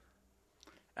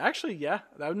 Actually, yeah,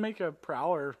 that would make a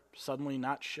Prowler suddenly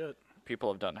not shit.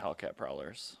 People have done Hellcat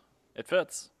Prowlers. It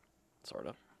fits, sort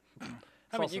of.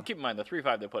 I mean, you keep in mind the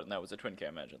 3.5 they put in that was a twin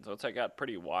cam engine, so it's like got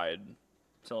pretty wide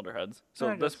cylinder heads. So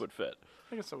Yeah, I this guess. would fit.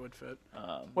 I guess that would fit.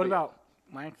 But What yeah. about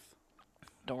length?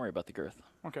 Don't worry about the girth.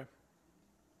 Okay.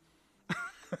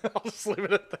 I'll just leave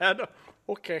it at that.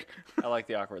 Okay. I like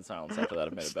the awkward silence after that.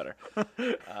 It made it better.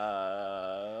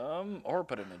 Or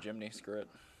put it in a Jimny. Screw it.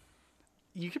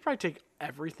 You could probably take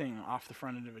everything off the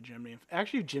front end of a Jimny.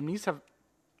 Actually, Jimneys have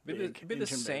Be big the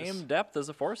engine same bays. depth as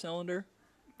a 4-cylinder.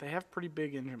 They have pretty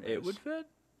big engine bays. It would fit.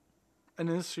 And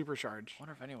it is supercharged.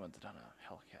 Wonder if anyone's done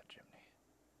a Hellcat Jimny.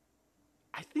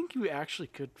 I think you actually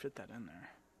could fit that in there.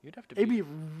 You'd have to. It'd Beef,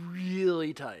 be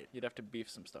really tight. you'd have to beef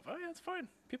some stuff. Oh yeah, it's fine.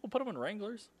 People put them in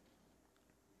Wranglers.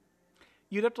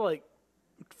 You'd have to, like,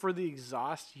 for the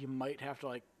exhaust, you might have to,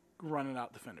 like, run it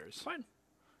out the fenders. It's fine.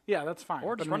 Yeah, that's fine.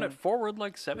 Or But just I run mean, it forward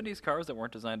like 70s cars that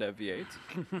weren't designed to have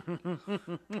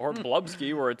V8s. Or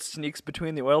Blubsky, where it sneaks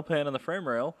between the oil pan and the frame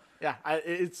rail. Yeah,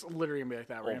 it's literally gonna be like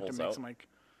that. Where you have Ovals to make out. some like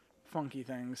funky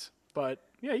things. But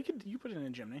yeah, you put it in a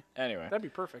Jimny. Anyway, That'd be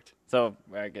perfect. so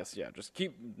I guess, yeah, just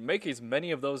make as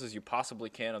many of those as you possibly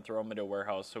can and throw them into a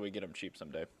warehouse so we get them cheap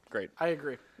someday. Great. I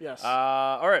agree. Yes.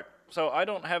 All right. So I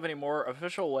don't have any more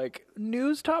official like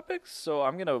news topics, so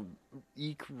I'm gonna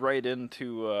eke right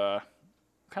into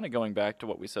kind of going back to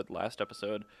what we said last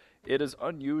episode. It is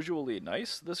unusually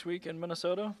nice this week in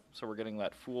Minnesota, so we're getting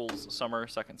that fool's summer,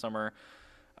 second summer.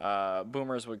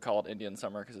 Boomers would call it Indian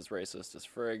summer because it's racist as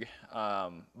frig,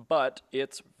 but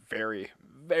it's very,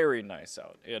 very nice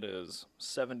out. It is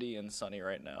 70 and sunny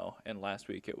right now, and last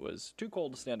week it was too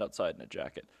cold to stand outside in a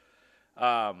jacket.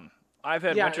 I've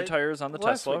had Yeah, winter tires on the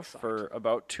last Tesla week sucked. for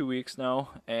about 2 weeks now,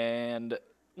 and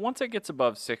once it gets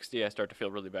above 60, I start to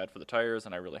feel really bad for the tires,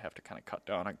 and I really have to kind of cut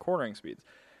down on quartering speeds.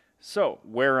 So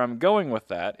where I'm going with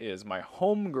that is my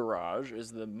home garage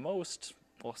is the most,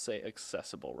 we'll say,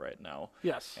 accessible right now.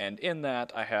 yes. And in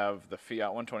that, I have the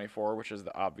Fiat 124, which is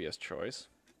the obvious choice,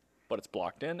 but it's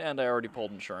blocked in, and I already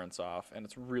pulled insurance off, and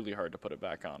it's really hard to put it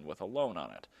back on with a loan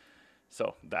on it.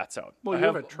 So that's out. Well, I you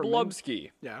have have a tremendous-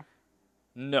 Blubsky. Yeah.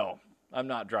 No, I'm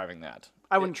not driving that.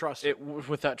 I wouldn't trust it.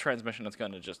 With that transmission, it's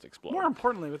going to just explode. More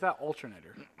importantly, with that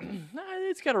alternator. Nah,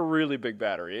 it's got a really big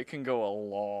battery. It can go a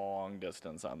long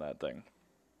distance on that thing.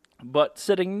 But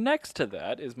sitting next to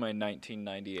that is my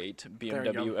 1998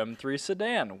 BMW M3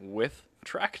 sedan with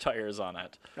track tires on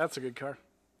it. That's a good car.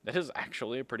 That is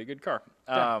actually a pretty good car.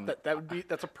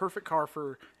 That's a perfect car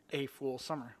for a full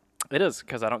summer. It is,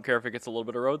 because I don't care if it gets a little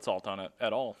bit of road salt on it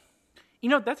at all. You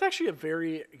know, that's actually a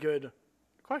very good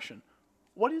question.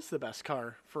 What is the best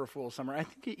car for a full summer? I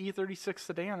think the E36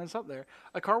 sedan is up there.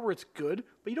 A car where it's good,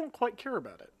 but you don't quite care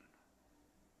about it.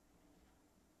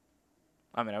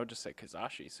 I mean, I would just say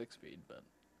Kizashi 6-speed, but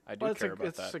I do Well, care about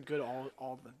it's that. a good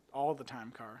all the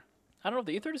time car. I don't know,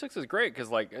 the E36 is great, because,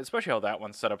 like, especially how that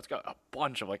one's set up, it's got a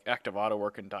bunch of, like, active auto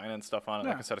work and dyno and stuff on it.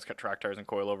 Like Yeah. I said, it's got track tires and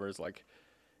coilovers. Like,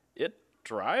 it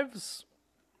drives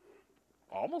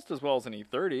almost as well as an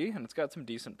E30, and it's got some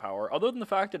decent power, other than the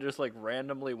fact that it just, like,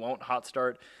 randomly won't hot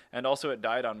start, and also it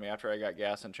died on me after I got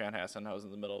gas in Chanhassen. I was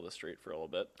in the middle of the street for a little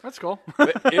bit. That's cool.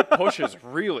 It pushes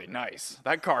really nice.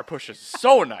 That car pushes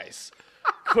so nice.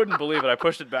 Couldn't believe it. I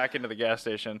pushed it back into the gas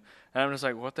station, and I'm just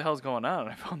like, what the hell's going on? And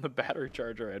I found the battery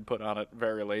charger I had put on it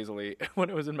very lazily when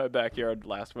it was in my backyard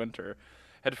last winter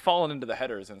had fallen into the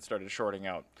headers and started shorting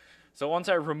out. So once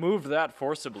I removed that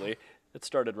forcibly, it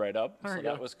started right up. There So you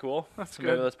that go. was cool. That's Maybe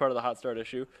good. that's part of the hot start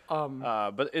issue.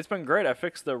 But it's been great. I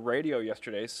fixed the radio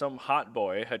yesterday. Some hot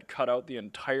boy had cut out the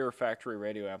entire factory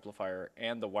radio amplifier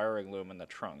and the wiring loom in the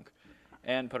trunk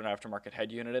and put an aftermarket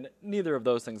head unit in it. Neither of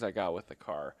those things I got with the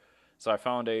car. So I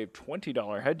found a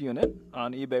 $20 head unit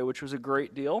on eBay, which was a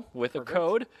great deal with a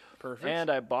code. Perfect. And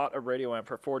I bought a radio amp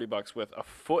for $40 with a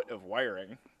foot of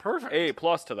wiring. Perfect. A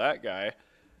plus to that guy.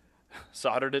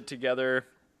 Soldered it together,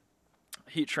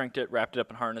 heat shrinked it, wrapped it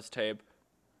up in harness tape.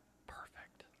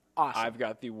 Perfect. Awesome. I've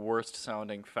got the worst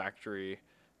sounding factory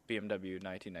BMW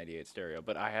 1998 stereo,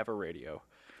 but I have a radio.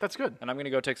 That's good. And I'm going to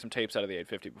go take some tapes out of the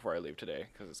 850 before I leave today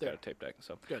because it's got a tape deck.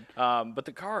 So Good. But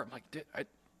the car, I'm like,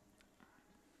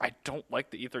 I don't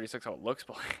like the E36 how it looks,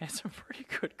 but it's a pretty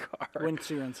good car. Once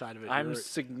you're inside of it, I'm you're-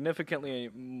 significantly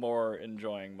more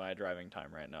enjoying my driving time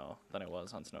right now than I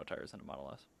was on snow tires in a Model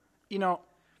S. You know,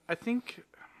 I think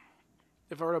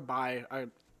if I were to buy a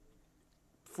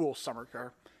full summer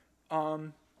car,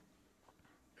 I'd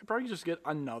probably just get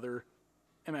another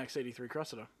MX-83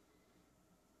 Cressida.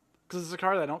 Because it's a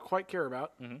car that I don't quite care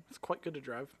about. Mm-hmm. It's quite good to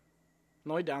drive. The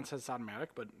only downside is automatic,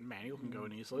 but manual can go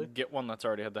in easily. Get one that's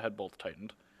already had the head bolts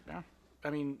tightened. Yeah. I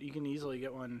mean, you can easily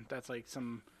get one that's like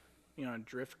some,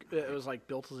 drift. It was like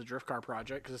built as a drift car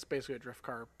project because it's basically what drift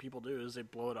car people do is they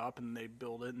blow it up and they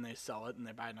build it and they sell it and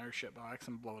they buy another shit box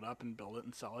and blow it up and build it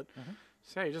and sell it. Mm-hmm.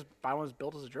 So yeah, you just buy one that's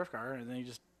built as a drift car and then you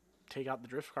just take out the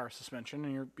drift car suspension,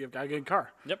 and you've got a good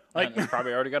car. Yep. Like- And it's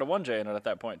probably already got a 1J in it at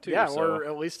that point, too. Yeah, so. or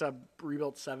at least a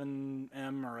rebuilt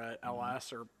 7M or a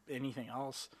LS or anything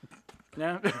else.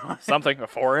 Yeah. Something, a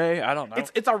 4A? I don't know.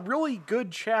 It's a really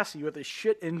good chassis with a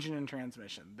shit engine and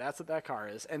transmission. That's what that car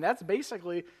is. And that's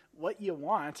basically what you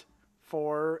want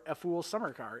for a fool's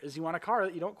summer car, is you want a car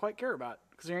that you don't quite care about.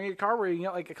 Because you're going to get a car where you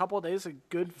get like a couple of days of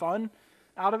good fun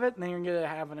out of it, and then you're going to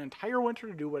have an entire winter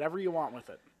to do whatever you want with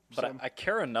it. But So- I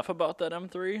care enough about that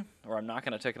M3, or I'm not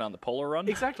going to take it on the Polar Run.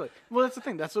 Exactly. Well, that's the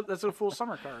thing. That's what a full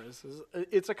summer car is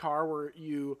it's a car where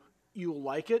you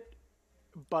like it,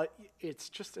 but it's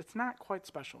not quite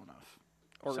special enough.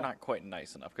 Or So- not quite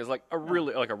nice enough. Because like a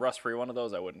really like a rust-free one of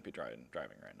those, I wouldn't be driving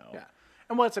right now. Yeah.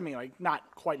 And what's I mean, like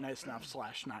not quite nice enough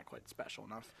 / not quite special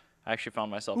enough. I actually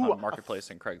found myself Ooh, on Marketplace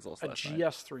and Craigslist A last night.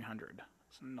 GS300.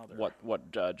 It's another.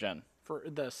 What gen? For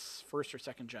this first or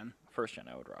second gen? First gen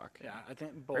I would rock. Yeah, I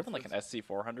think both. Or even like is- an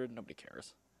SC400, nobody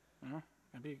cares. That'd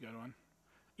be a good one.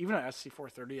 Even an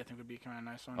SC430, I think would be kind of a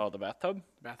nice one. Oh, the bathtub?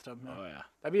 Bathtub. Yeah. Oh yeah.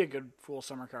 That'd be a good full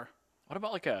summer car. What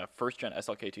about like a first gen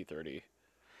SLK 230?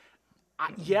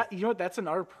 Yeah, you know what? That's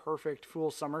another perfect full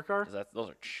summer car. 'Cause those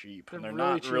are cheap and they're really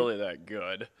not cheap. really that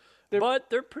good. But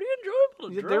they're pretty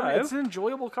enjoyable to They're- drive. It's an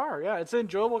enjoyable car. Yeah, it's an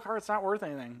enjoyable car. It's not worth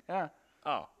anything. Yeah.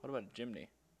 Oh, what about a Jimny?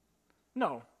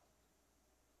 No.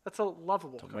 That's a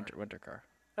lovable car. Winter car.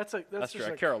 That's That's just true. I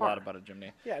a care a lot car. about a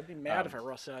Jimny. Yeah, I'd be mad if I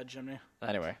rusted out a Jimny.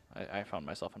 Anyway, I found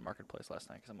myself in Marketplace last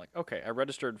night because I'm like, okay, I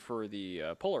registered for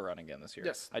the Polar Run again this year.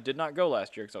 Yes. I did not go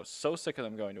last year because I was so sick of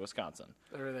them going to Wisconsin.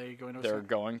 Are they going to? They're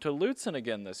going to Lutsen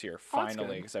again this year, that's finally,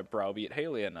 good. because I browbeat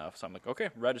Haley enough. So I'm like, okay,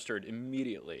 registered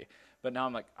immediately. But now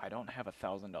I'm like, I don't have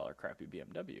 $1,000 crappy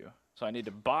BMW, so I need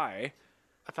to buy.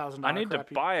 $1,000. I need to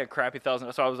buy a crappy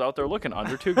 $1,000. So I was out there looking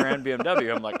under $2,000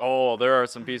 BMW. I'm like, oh, there are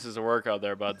some pieces of work out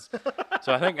there, buds.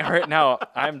 So I think right now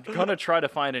I'm gonna try to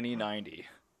find an E90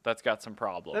 that's got some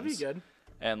problems. That'd be good.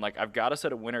 And like I've got a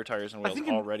set of winter tires and wheels think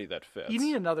already that fits. You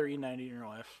need another E90 in your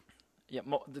life. Yeah,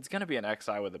 it's gonna be an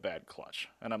XI with a bad clutch,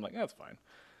 and I'm like, that's fine.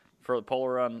 For the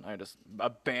Polar Run, I just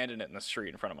abandon it in the street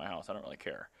in front of my house. I don't really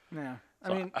care. Yeah.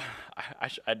 So I mean,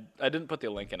 I didn't put the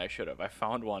link in. I should have. I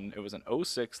found one. It was an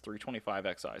 06 325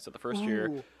 XI. So the first year,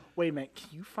 ooh, wait a minute.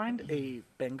 Can you find a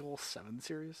Bengal 7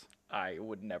 Series? I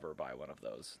would never buy one of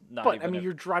those. Not But, even I mean, if,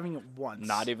 you're driving it once.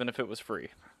 not even if it was free.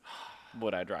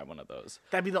 Would I drive one of those?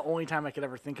 That'd be the only time I could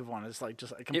ever think of one. Is like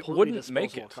just a It completely wouldn't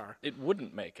make disposable it. car. It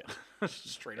wouldn't make it.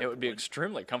 Straight up. It would be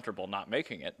extremely comfortable not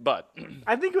making it. But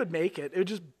I think it would make it. It would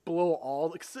just blow all.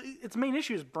 Cause its main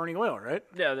issue is burning oil, right?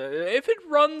 yeah, if it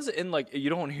runs in like you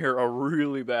don't hear a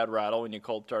really bad rattle when you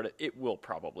cold start it, it will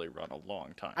probably run a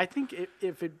long time. I think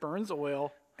if it burns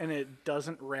oil and it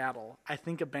doesn't rattle, I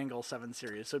think a Bengal 7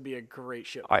 Series would be a great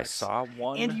shit. I box. saw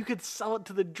one. And you could sell it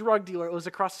to the drug dealer. It was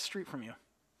across the street from you.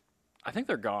 I think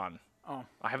they're gone. Oh.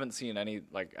 I haven't seen any.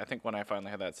 Like, I think when I finally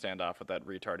had that standoff with that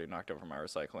retard who knocked over my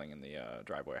recycling in the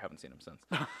driveway, I haven't seen him since.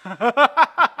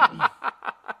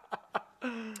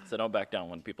 So don't back down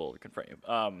when people confront you.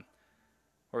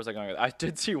 Where was I going with? I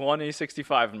did see one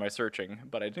E65 in my searching,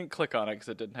 but I didn't click on it because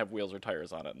it didn't have wheels or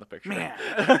tires on it in the picture. Man.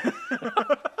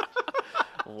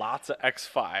 Lots of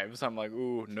X5s. I'm like,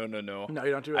 ooh, no. No,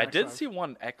 you don't do it. I did see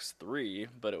one X3,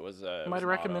 but it was. Might I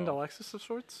recommend a Lexus of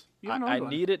sorts? You haven't I owned one.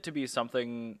 need it to be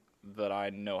something that I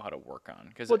know how to work on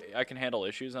because Well- I can handle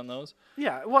issues on those.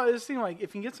 Yeah, well, it seems like if you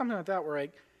can get something like that, where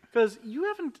like, because you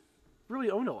haven't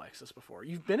really owned a Lexus before.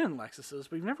 You've been in Lexuses,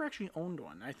 but you've never actually owned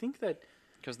one. I think that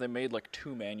Because they made like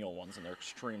 2 manual ones and they're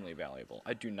extremely valuable.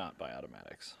 I do not buy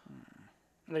automatics.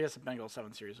 I guess the Bengal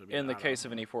 7 Series would be. In the an auto. case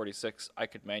of an E46, I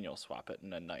could manual swap it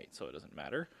in a night, so it doesn't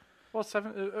matter. Well,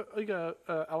 like a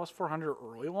LS400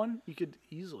 early one, you could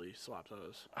easily swap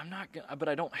those. I'm not gonna, but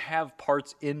I don't have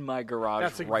parts in my garage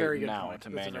That's a right very good now point. to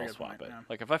That's a very manual good swap point, it. yeah.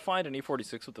 Like if I find an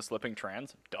E46 with the slipping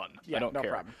trans, done. Yeah, I don't no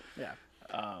care. problem. Yeah.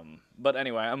 But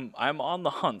anyway, I'm on the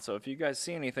hunt. So if you guys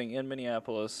see anything in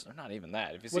Minneapolis, or not even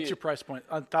that, if you see What's your price point?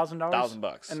 $1,000.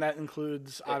 $1,000. And that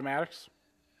includes automatics.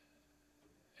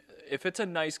 if it's a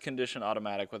nice condition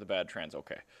automatic with a bad trans,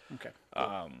 okay. Okay.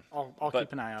 I'll but-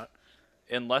 keep an eye out.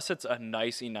 Unless it's a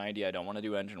nice E90, I don't want to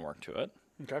do engine work to it.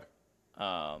 Okay.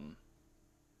 And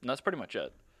that's pretty much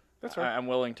it. That's right. I'm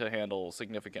willing to handle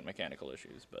significant mechanical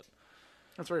issues, but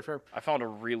That's very fair. I found a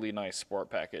really nice sport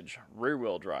package,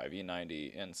 rear-wheel drive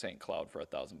E90 in St. Cloud for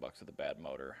 $1,000 with a bad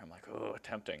motor. I'm like, oh,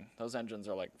 tempting. Those engines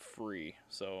are like free,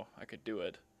 so I could do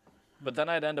it. But then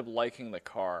I'd end up liking the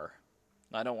car.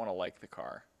 I don't want to like the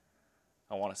car.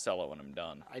 I want to sell it when I'm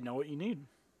done. I know what you need.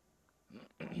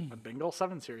 A Bengal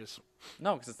 7 Series.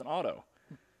 No, because it's an auto.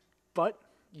 But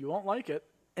you won't like it,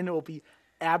 and it will be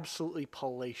absolutely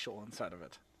palatial inside of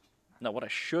it. No, what I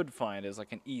should find is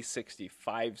like an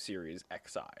E65 Series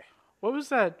XI. What was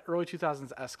that early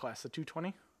 2000s S-Class, the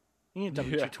 220? You need a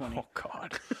W220. Oh,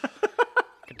 God.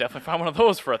 Could definitely find one of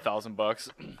those for $1,000.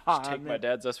 Just take my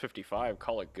dad's S55,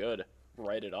 call it good,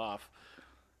 write it off,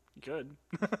 Good.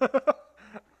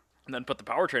 and then put the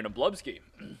powertrain in Blubski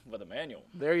with a manual.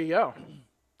 There you go.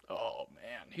 Oh,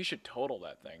 man. He should total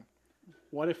that thing.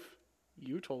 What if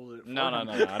you told it? No.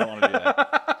 I don't want to do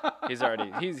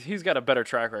that. He's got a better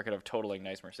track record of totaling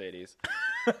nice Mercedes.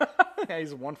 Yeah,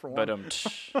 he's 1 for 1.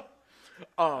 But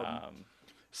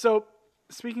So,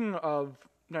 speaking of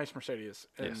nice Mercedes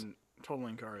and Yes.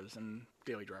 totaling cars and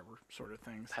daily driver sort of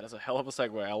things, that is a hell of a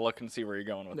segue. I'll look and see where you're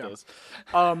going with this.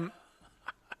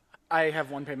 I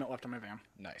have one payment left on my van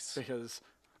Nice. because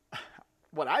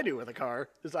what I do with a car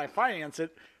is I finance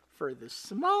it for the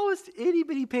smallest itty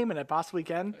bitty payment I possibly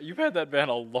can. You've had that van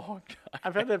a long time.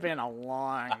 I've had that van a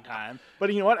long time,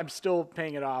 but you know what? I'm still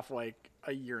paying it off like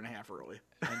a year and a half early.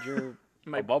 And you're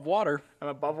above water. I'm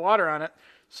above water on it.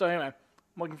 So anyway, I'm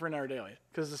looking for another daily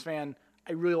because this van,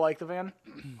 I really like the van.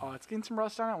 It's getting some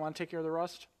rust on it. I want to take care of the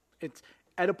rust. It's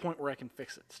at a point where I can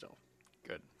fix it still.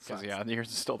 Good. Because, yours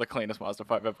is still the cleanest Mazda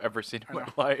 5 I've ever seen in my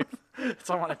life.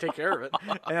 So I want to take care of it.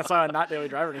 And that's why I'm not daily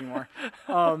driver anymore.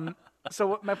 So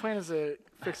what my plan is to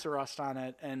fix the rust on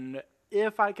it. And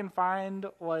if I can find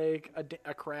like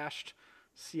a crashed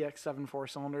CX-7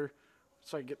 4-cylinder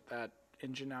so I get that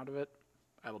engine out of it,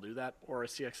 I will do that. Or a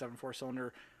CX-7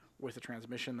 4-cylinder with a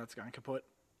transmission that's gone kaput,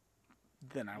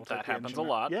 then I will take That the happens engine a out.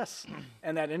 lot. Yes.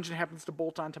 And that engine happens to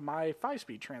bolt onto my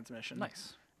 5-speed transmission.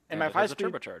 Nice. And my it is a 5-speed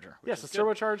turbocharger. Yes, it's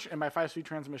turbocharged, and my 5-speed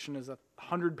transmission is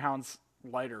 100 pounds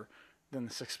lighter than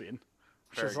the 6-speed,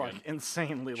 which Very is like good.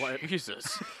 insanely light.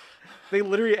 Jesus. They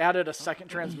literally added a second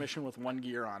transmission with 1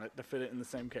 gear on it to fit it in the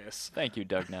same case. Thank you,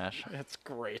 Doug Nash. It's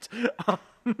great.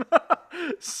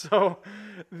 So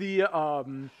the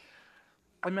I'm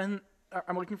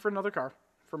looking for another car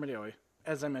for my daily,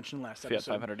 as I mentioned last Fiat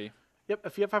episode. 500e. Yep, a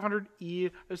Fiat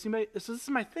 500e. This is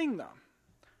my thing though. I'm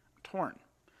torn.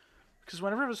 Because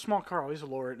whenever I have a small car, I always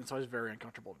lower it, and it's always very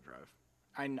uncomfortable to drive.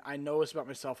 I know this about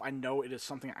myself. I know it is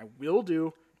something I will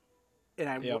do,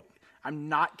 and I'm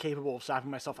not capable of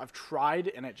stopping myself. I've tried,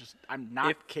 and I'm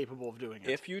not capable of doing it.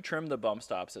 If you trim the bump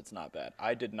stops, it's not bad.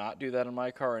 I did not do that in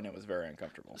my car, and it was very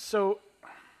uncomfortable. So,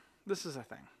 this is a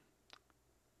thing.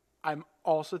 I'm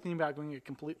also thinking about going a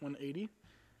complete 180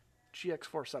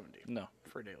 GX470 No.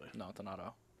 for a daily. No, it's an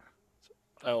auto.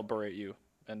 I will berate you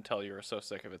until you're so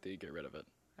sick of it that you get rid of it.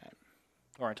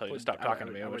 Or until you stop talking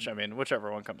to me,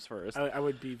 whichever one comes first. I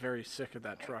would be very sick of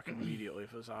that truck immediately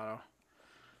if it was auto.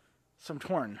 So I'm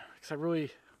torn because I kind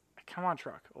of want a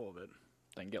truck a little bit.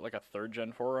 Then get like a 3rd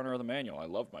gen 4Runner of the manual. I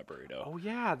love my burrito. Oh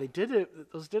yeah, they did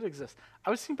it. Those did exist. I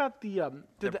was thinking about the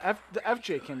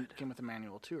FJ came with a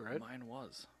manual too, right? Mine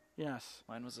was. Yes.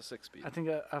 Mine was a 6-speed. I think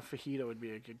a Fajita would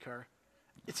be a good car.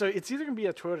 So it's either gonna be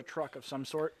a Toyota truck of some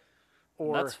sort,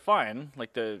 or That's fine.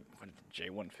 Like the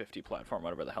J150 platform,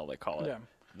 whatever the hell they call it. Yeah.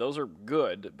 Those are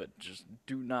good, but just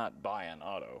do not buy an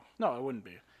auto. no, it wouldn't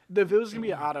be. If it was gonna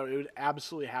be an auto, it would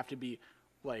absolutely have to be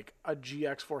like a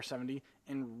GX470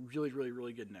 in really, really,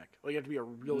 really good nick. Like it have to be a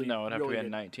really No, it'd have really to be a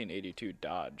good. 1982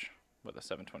 Dodge with a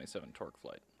 727 torque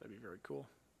flight. That'd be very cool.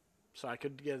 So I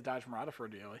could get a Dodge Murata for a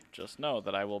daily. Just know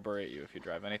that I will berate you if you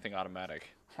drive anything automatic.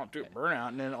 I'll do a burnout,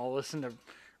 and then I'll listen to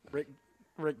Rick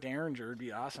Derringer. It'd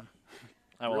be awesome.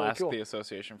 I will Really ask cool. the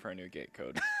association for a new gate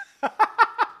code.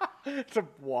 To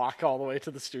walk all the way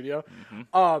to the studio.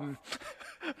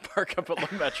 Park up at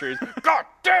Lemaitrie's. God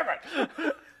damn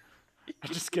it!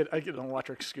 I get an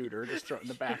electric scooter, just throw it in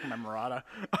the back of my Murata.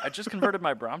 I just converted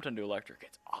my Brompton to electric.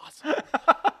 It's awesome.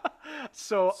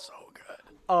 So So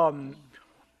good.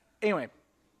 anyway,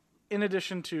 in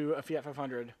addition to a Fiat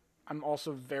 500, I'm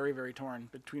also very, very torn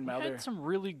between my I other. had some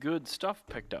really good stuff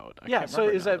picked out. I Yeah, can't so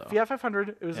remember it was now, a though. Fiat 500.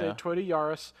 It was Yeah. a Toyota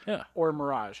Yaris Yeah. or a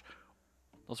Mirage.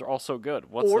 Those are all so good.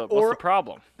 What's Or- the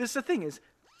problem? This is the thing is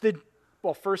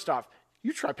first off,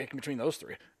 you try picking between those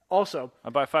three. Also, I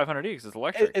buy 500e because it's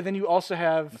electric. and then you also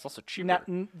have It's also cheaper.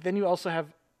 Then you also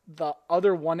have the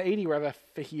other 180 where I have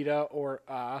a Fajita or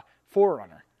a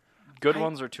 4Runner. Good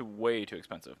ones are way too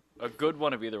expensive. A good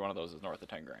one of either one of those is north of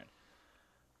 10 grand.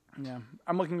 Yeah,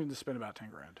 I'm looking to spend about 10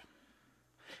 grand.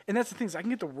 And that's the thing is I can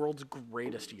get the world's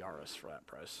greatest Yaris for that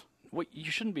price. Well,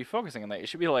 you shouldn't be focusing on that. You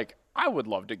should be like, I would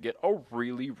love to get a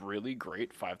really, really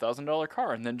great $5,000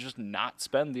 car and then just not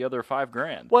spend the other $5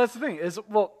 grand. Well, that's the thing is,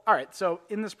 all right, so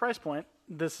in this price point,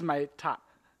 this is my top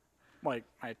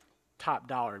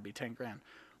dollar would be 10 grand.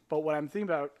 But what I'm thinking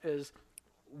about is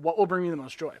what will bring me the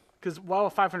most joy. Because while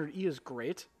a 500e is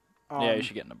great, Yeah, you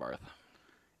should get in a Barth.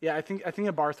 Yeah, I think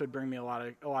Abarth would bring me a lot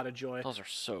of joy. Those are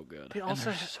so good. They also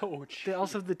and they're so cheap. They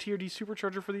also have the TRD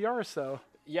supercharger for the Yaris though.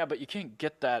 Yeah, but you can't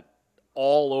get that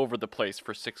all over the place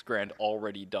for $6,000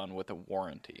 already done with a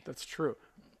warranty. That's true.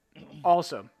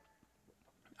 Also,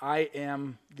 I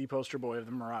am the poster boy of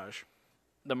the Mirage.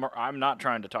 I'm not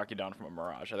trying to talk you down from a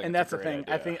Mirage. I think And it's that's a the great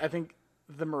thing. idea. I think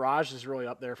the Mirage is really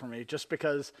up there for me, just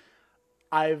because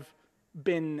I've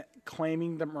been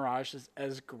claiming the Mirage is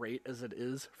as great as it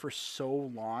is for so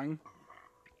long.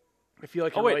 I feel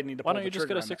like I really need to. Why pull don't you the just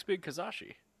get a trigger on it. 6-speed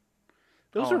Kazashi?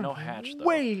 Those Oh, are no hatch, though.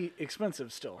 way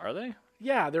expensive still. Are they?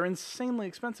 Yeah, they're insanely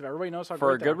expensive. Everybody knows how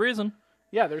For a great they good are. reason.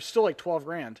 Yeah, they're still like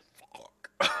 $12,000.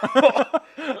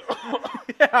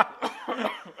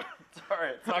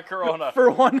 Sorry, it's not Corona. For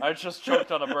one, I just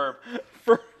choked on a burp.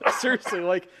 seriously,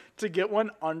 like to get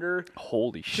one under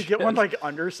Holy to shit. get one like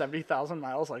under 70,000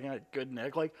 miles, like in a good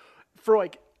nick, like for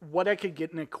like what I could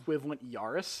get an equivalent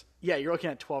Yaris, yeah, you're looking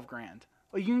at $12,000.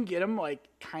 Like you can get them like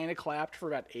kind of clapped for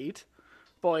about 8,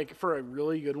 but like for a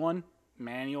really good one,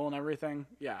 manual and everything,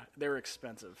 yeah, they're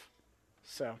expensive.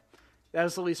 So that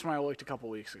was the least one I looked a couple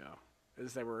weeks ago.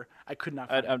 Is they were I could not.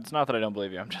 Find It's not that I don't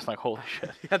believe you. I'm just like, holy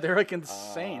shit. Yeah, they're like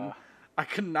insane. I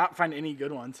could not find any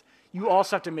good ones. You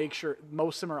also have to make sure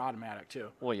most of them are automatic too.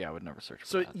 Well, yeah, I would never search for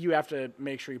So that. you have to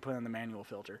make sure you put in the manual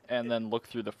filter. And then look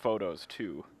through the photos,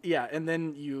 too. Yeah, and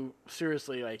then you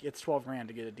seriously like it's $12,000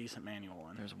 to get a decent manual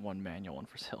one. There's one manual one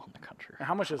for sale in the country.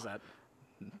 How much is that?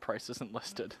 Price isn't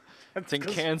listed. That's It's in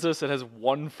 'cause- Kansas. It has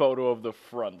one photo of the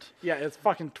front. Yeah, it's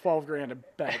fucking $12,000 a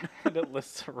bet. And it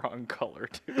lists the wrong color,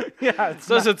 too. Yeah, It it's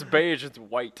says it's beige, it's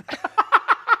white.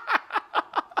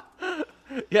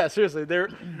 yeah, seriously, they're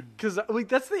because like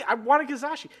that's the I want a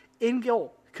Kazashi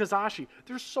in-gill Kazashi.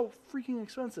 They're so freaking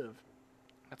expensive.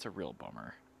 That's a real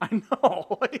bummer. I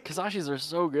know. Like, Kazashis are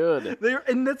so good.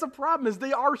 and that's a problem is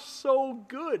they are so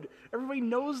good. Everybody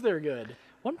knows they're good.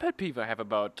 One pet peeve I have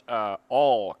about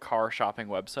all car shopping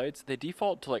websites, they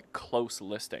default to like close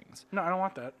listings. No, I don't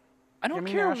want that. I don't Give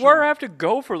me care national. where I have to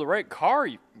go for the right car,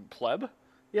 you pleb.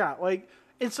 Yeah, like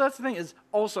and so that's the thing is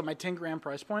also my $10,000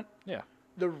 price point. Yeah.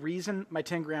 The reason my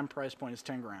 $10,000 price point is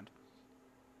 $10,000.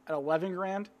 At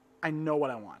 $11,000, I know what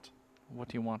I want. What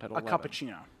do you want at A 11?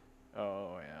 cappuccino.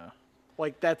 Oh, yeah.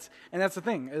 Like that's the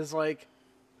thing is like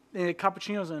a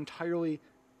cappuccino is an entirely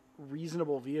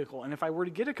reasonable vehicle, and if I were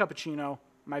to get a cappuccino,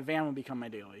 my van would become my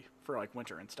daily for like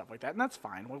winter and stuff like that, and that's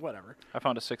fine. Like whatever. I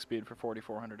found a 6-speed for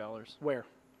 $4,400. Where?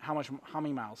 How much? How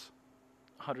many miles?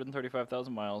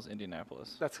 135,000 miles,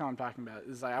 Indianapolis. That's what I'm talking about.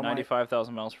 Is like I want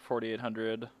 95,000 miles for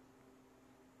 4,800.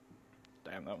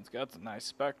 Damn, that one's got a nice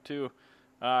spec too.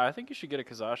 I think you should get a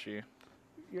Kazashi.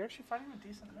 You're actually finding a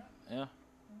decent net. Yeah,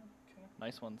 Okay.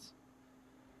 nice ones.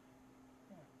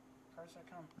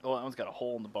 Cars.com. Oh, that one's got a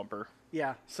hole in the bumper.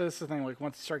 Yeah. So that's the thing. Like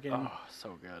once you start getting, Oh,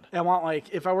 so good. I want like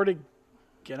if I were to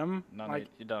get them, None like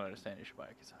you don't understand. You should buy a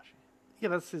Kazashi. yeah,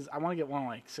 that's his. I want to get one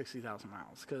like 60,000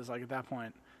 miles because like at that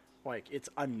point, like it's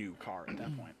a new car at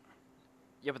that point.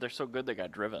 Yeah, but they're so good they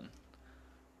got driven.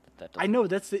 That I know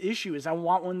that's the issue. Is I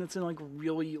want one that's in like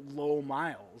really low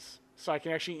miles, so I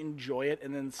can actually enjoy it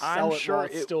and then sell I'm it sure while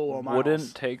it's still low miles.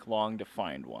 wouldn't take long to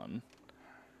find one.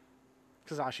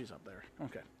 Kazashi's up there.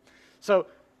 Okay, so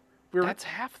we're That's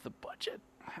half the budget.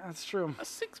 that's true. A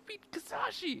 6-speed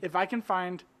Kazashi. If I can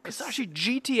find Kazashi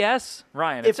GTS,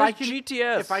 Ryan. It if says I can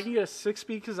GTS. if I can get a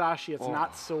 6-speed Kazashi, it's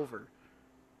not silver,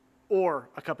 or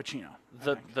a cappuccino.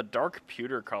 The dark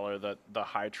pewter color that the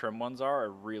high trim ones are,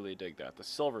 I really dig that. The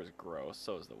silver is gross,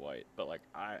 so is the white. But like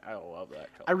I love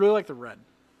that color. I really like the red.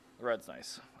 The red's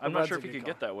nice. I'm not red's sure a if you good could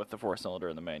get that with the 4-cylinder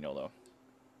in the manual though.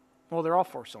 Well, they're all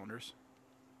 4 cylinders.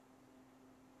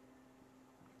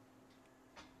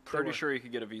 Pretty were. sure you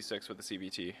could get a V6 with a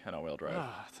CVT and all-wheel drive.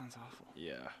 Oh, that sounds awful.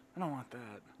 Yeah. I don't want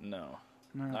that. No.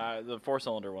 No. The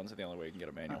 4-cylinder ones are the only way you can get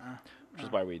a manual, Uh-uh. which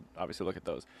is why we obviously look at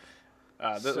those.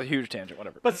 This is a huge tangent.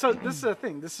 Whatever. But so this is the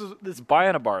thing. This Buy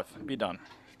an Abarth. Be done.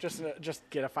 just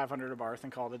get a 500 Abarth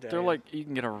and call it a day. They're like you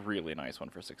can get a really nice one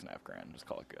for $6,500. Just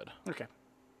call it good. Okay,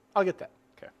 I'll get that.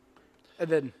 Okay. And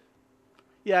then,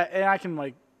 yeah, and I can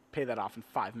like pay that off in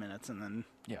 5 minutes and then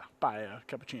Yeah. buy a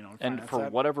cappuccino. And finance for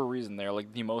that. whatever reason, they're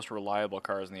like the most reliable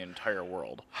cars in the entire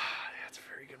world. That's a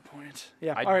very good point.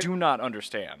 Yeah, I all right. do not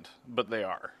understand, but they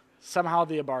are. Somehow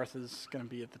the Abarth is going to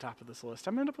be at the top of this list.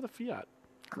 I'm going to end up with a Fiat.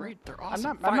 Great, they're I'm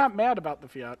awesome. not mad about the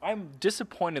Fiat. I'm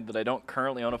disappointed that I don't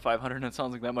currently own a 500, and it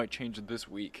sounds like that might change this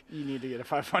week. You need to get a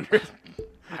 500.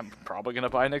 I'm probably gonna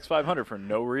buy an X500 for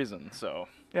no reason. So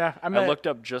Yeah, I looked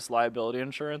up just liability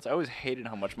insurance. I always hated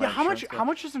how much my Yeah, how much? insurance How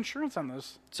much is insurance on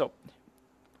this? So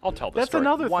I'll tell this That's story.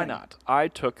 another Why thing. not? I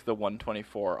took the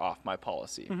 124 off my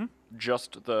policy.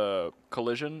 Just the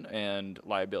collision and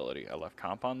liability. I left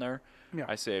comp on there. Yeah.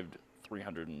 I saved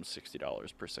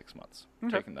 $360 per 6 months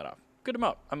Okay. taking that off. Good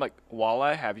amount. I'm like, while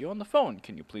I have you on the phone,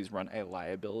 can you please run a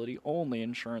liability-only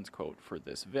insurance quote for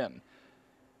this VIN?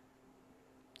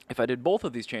 If I did both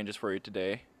of these changes for you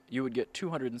today, you would get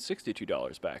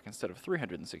 $262 back instead of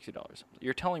 $360.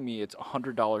 You're telling me it's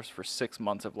 $100 for 6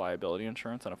 months of liability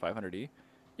insurance on a 500E?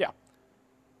 Yeah,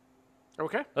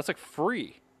 Okay. that's like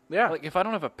free. Yeah. Like if I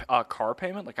don't have a car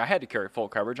payment, like I had to carry full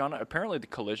coverage on it. Apparently the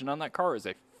collision on that car is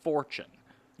a fortune.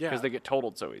 Yeah. Because they get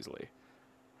totaled so easily.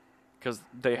 Because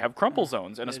they have crumple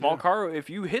zones. In a They small do. car, if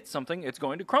you hit something, it's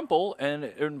going to crumple, and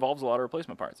it involves a lot of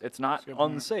replacement parts. It's not a good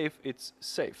point. unsafe, it's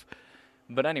safe.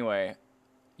 But anyway,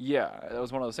 yeah, that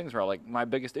was one of those things where like my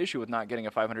biggest issue with not getting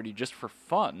a 500E just for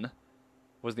fun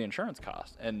was the insurance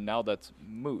cost. And now that's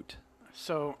moot.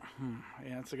 So,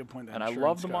 yeah, that's a good point. And I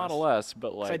love the Model S,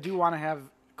 but like I do want to have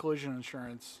collision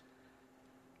insurance.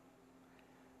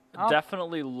 I'll-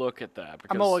 definitely look at that.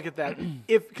 Because I'm gonna look at that.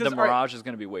 If the because Mirage is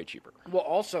going to be way cheaper. well,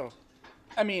 also,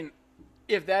 I mean,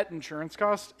 if that insurance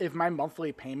cost, if my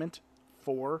monthly payment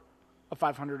for a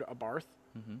 500 Abarth,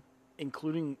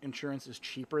 including insurance, is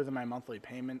cheaper than my monthly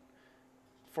payment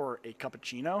for a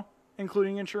cappuccino,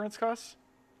 including insurance costs,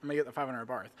 I'm gonna get the 500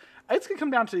 Abarth. It's gonna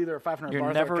come down to either a 500 You're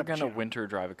Abarth never or a going to cappuccino. winter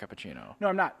drive a cappuccino. No,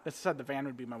 I'm not. That's said the van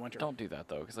would be my winter. Don't do that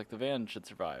though, because like the van should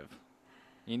survive.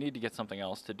 You need to get something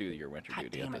else to do your winter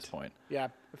duty at damn this it. point. Yeah,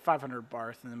 500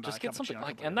 Barth and then buy Just a get something cappuccino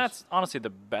like, couple and years. that's honestly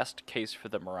the best case for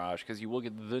the Mirage because you will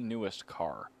get the newest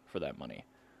car for that money,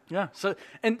 Yeah. So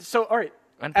all right.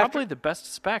 and probably the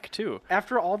best spec too.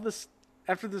 after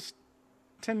after this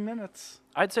 10 minutes,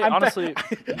 I'd say I'm honestly,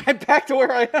 I'm back to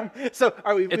where I am. So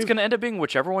are we? it's going to end up being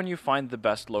whichever one you find the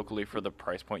best locally for the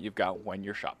price point you've got when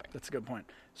you're shopping. That's a good point.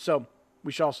 So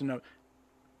we should also note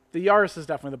the Yaris is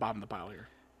definitely the bottom of the pile here.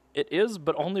 It is,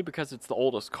 but only because it's the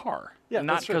oldest car. Yeah,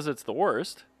 not that's true. because it's the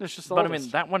worst. It's just the But I mean,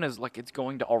 oldest. that one is like it's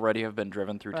going to already have been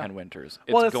driven through 10 winters.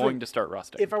 It's Well, that's going the- to start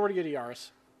rusting. If I were to get a Yaris,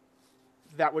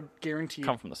 that would guarantee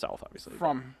Come from the south, obviously.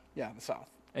 from the south.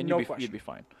 and no you'd question. be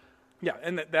fine. Yeah,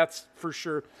 and that's for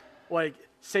sure. Like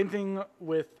same thing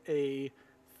with a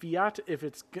Fiat. If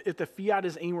the Fiat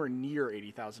is anywhere near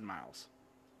 80,000 miles,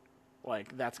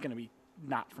 like that's going to be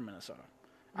not from Minnesota.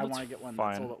 I want to get one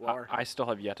that's a little bit lower. I still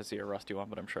have yet to see a rusty one,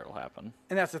 but I'm sure it'll happen.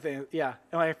 And that's the thing. Yeah,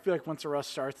 and I feel like once a rust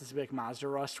starts, it's like Mazda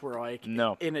rust, where like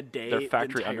No, in a day they're the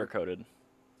factory entire- undercoated.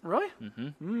 Really?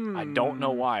 I don't know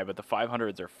why, but the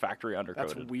 500s are factory undercoated.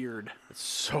 That's weird. It's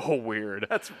so weird.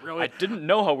 That's really. I didn't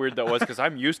know how weird that was because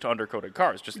I'm used to undercoated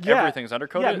cars. Just Yeah. everything's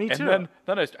undercoated. Yeah, me And too.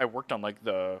 then I worked on like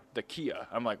the Kia.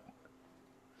 I'm like,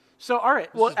 So all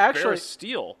right. this Well, is bare actually,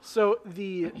 steel. so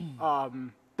the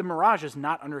Mirage is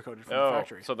not undercoated from the Oh,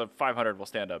 factory. so the 500 will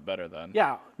stand up better then.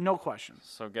 Yeah, no question.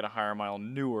 So get a higher mile,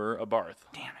 newer Abarth.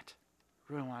 Damn it.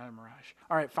 Really wanted a Mirage.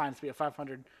 All right, fine. It's be a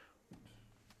 500. we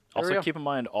Also, go. keep in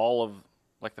mind all of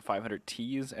like the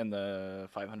 500Ts and the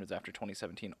 500s after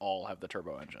 2017 all have the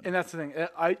turbo engine. And that's the thing.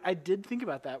 I did think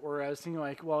about that, where I was thinking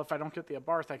like, well, if I don't get the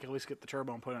Abarth, I could at least get the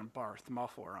turbo and put in Barth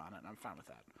muffler on it, and I'm fine with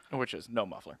that. Which is no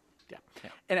muffler. Yeah. Yeah.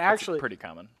 And That's actually, pretty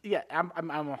common. yeah, I'm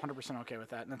 100% okay with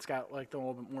that, and it's got like the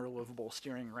little bit more livable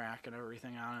steering rack and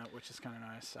everything on it, which is kind of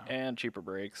nice. So. And cheaper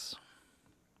brakes.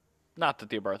 Not that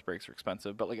the Abarth brakes are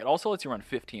expensive, but like it also lets you run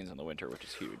 15s in the winter, which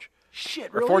is huge.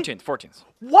 Shit, Or really? 14s.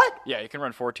 What? Yeah, you can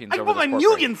run 14s I can over put the my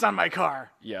sport brake. Mugans on my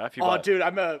car. Yeah, if you Oh, bought dude,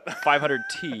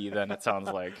 500T, then it sounds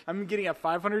like. I'm getting a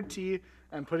 500T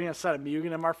and putting a set of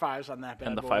Mugen MR5s on that bad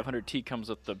And the boy. 500T comes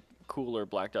with the cooler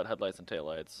blacked out headlights and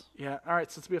taillights. Yeah. All right,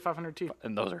 so let's be a 500T.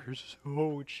 And those are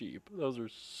so cheap. Those are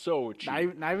so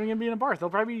cheap. Not even gonna be in a Barth. They'll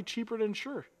probably be cheaper to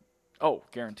insure. Oh,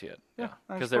 guarantee it. Yeah, Yeah.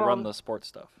 that's Because they for all run the- the sports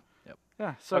stuff. Yep.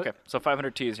 Yeah. So Okay, so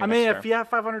 500T is your I mean, next if car. you have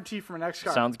 500T for my next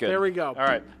car, Sounds good. There we go. All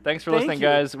right. Thanks for Thank listening, you.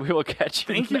 guys. We will catch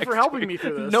you Thank you for next helping week. me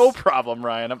through this. No problem,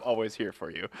 Ryan. I'm always here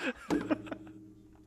for you.